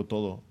explicó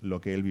todo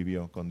lo que él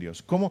vivió con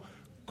Dios?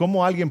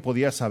 ¿Cómo alguien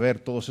podía saber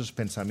todos esos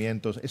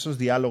pensamientos, esos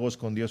diálogos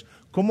con Dios?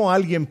 ¿Cómo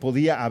alguien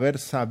podía haber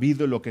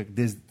sabido lo que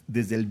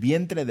desde el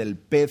vientre del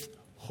pez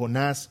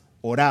Jonás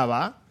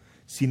oraba,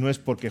 si no es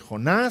porque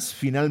Jonás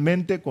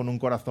finalmente, con un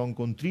corazón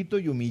contrito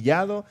y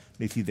humillado,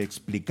 decide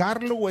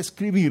explicarlo o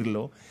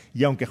escribirlo?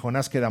 Y aunque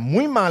Jonás queda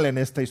muy mal en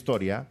esta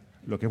historia,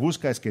 lo que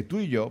busca es que tú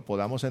y yo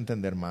podamos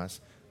entender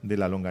más de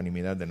la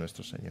longanimidad de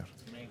nuestro Señor.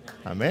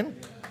 Amén.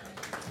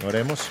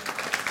 Oremos.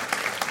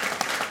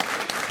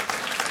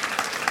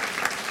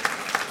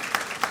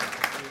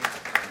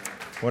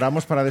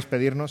 Oramos para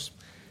despedirnos.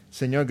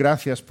 Señor,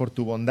 gracias por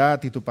tu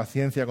bondad y tu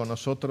paciencia con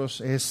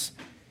nosotros. Es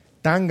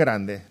tan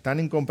grande, tan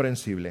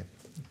incomprensible,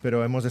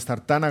 pero hemos de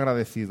estar tan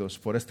agradecidos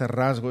por este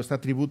rasgo, este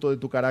atributo de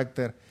tu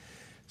carácter.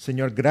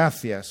 Señor,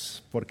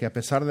 gracias porque a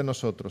pesar de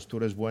nosotros tú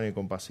eres bueno y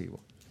compasivo.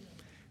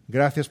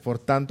 Gracias por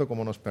tanto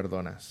como nos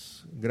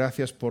perdonas.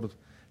 Gracias por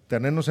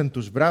tenernos en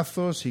tus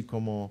brazos y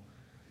como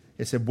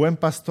ese buen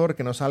pastor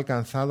que nos ha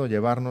alcanzado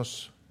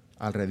llevarnos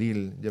al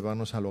redil,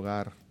 llevarnos al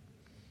hogar.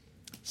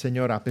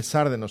 Señor, a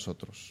pesar de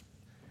nosotros,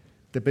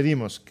 te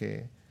pedimos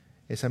que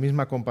esa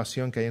misma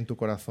compasión que hay en tu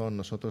corazón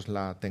nosotros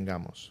la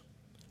tengamos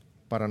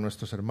para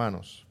nuestros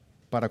hermanos,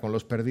 para con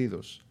los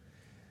perdidos.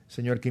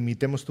 Señor, que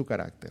imitemos tu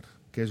carácter,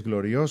 que es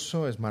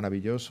glorioso, es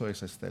maravilloso,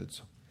 es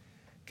excelso.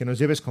 Que nos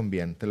lleves con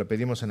bien. Te lo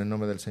pedimos en el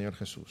nombre del Señor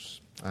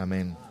Jesús.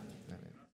 Amén.